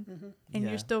of God, and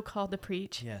you're still called to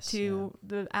preach to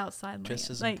the outside Just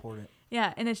land. as like, important.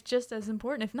 Yeah, and it's just as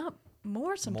important, if not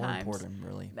more sometimes. More important,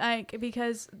 really. Like,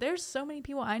 because there's so many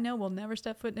people I know will never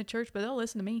step foot in a church, but they'll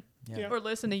listen to me or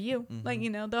listen to you. Like,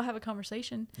 they'll have a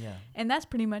conversation. Yeah. And that's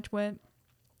pretty much what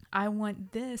I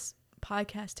want this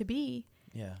podcast to be,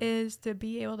 is to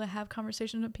be able to have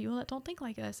conversations with people that don't think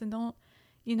like us and don't,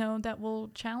 that will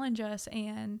challenge us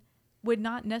and would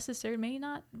not necessarily, may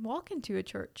not walk into a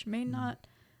church, may not,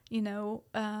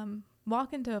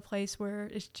 walk into a place where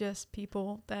it's just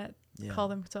people that call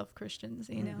themselves Christians,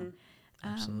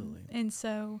 Absolutely. And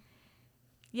so,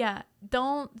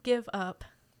 don't give up.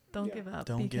 Don't give up.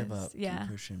 Don't give up. Keep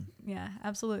pushing. Yeah,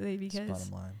 absolutely. Because that's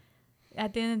the bottom line.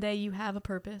 At the end of the day, you have a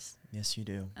purpose. Yes, you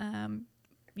do.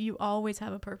 You always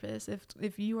have a purpose.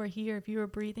 If you are here, if you are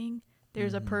breathing,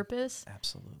 there's a purpose.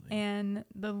 Absolutely. And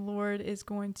the Lord is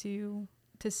going to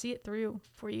see it through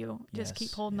for you. Just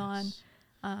keep holding on.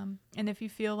 And if you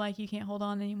feel like you can't hold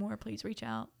on anymore, please reach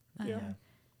out.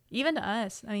 Even to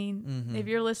us. I mean, if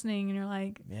you're listening and you're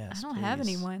like, I don't have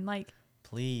anyone, like,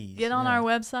 please get on our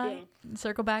website,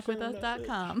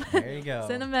 circlebackwithus.com. There you go.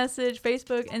 Send a message,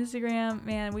 Facebook, Instagram.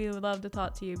 Man, we would love to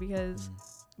talk to you because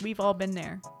we've all been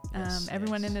there.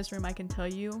 Everyone in this room, I can tell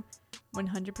you,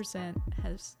 100%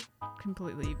 has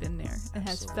completely been there and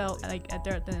has felt like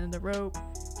they're at the end of the rope,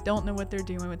 don't know what they're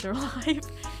doing with their life,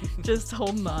 just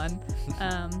holding on.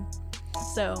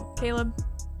 So, Kaleb,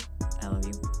 I love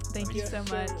you. Thank you so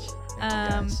much. Thank you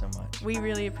guys so much. We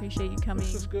really appreciate you coming.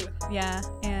 This is good. Yeah,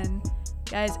 and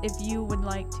guys, if you would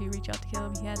like to reach out to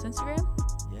Kaleb, he has Instagram.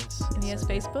 Yes. And he has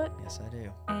Facebook. Yes, I do.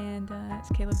 And it's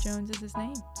Kaleb Jones is his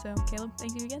name. So, Kaleb,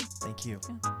 thank you again. Thank you.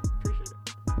 Yeah.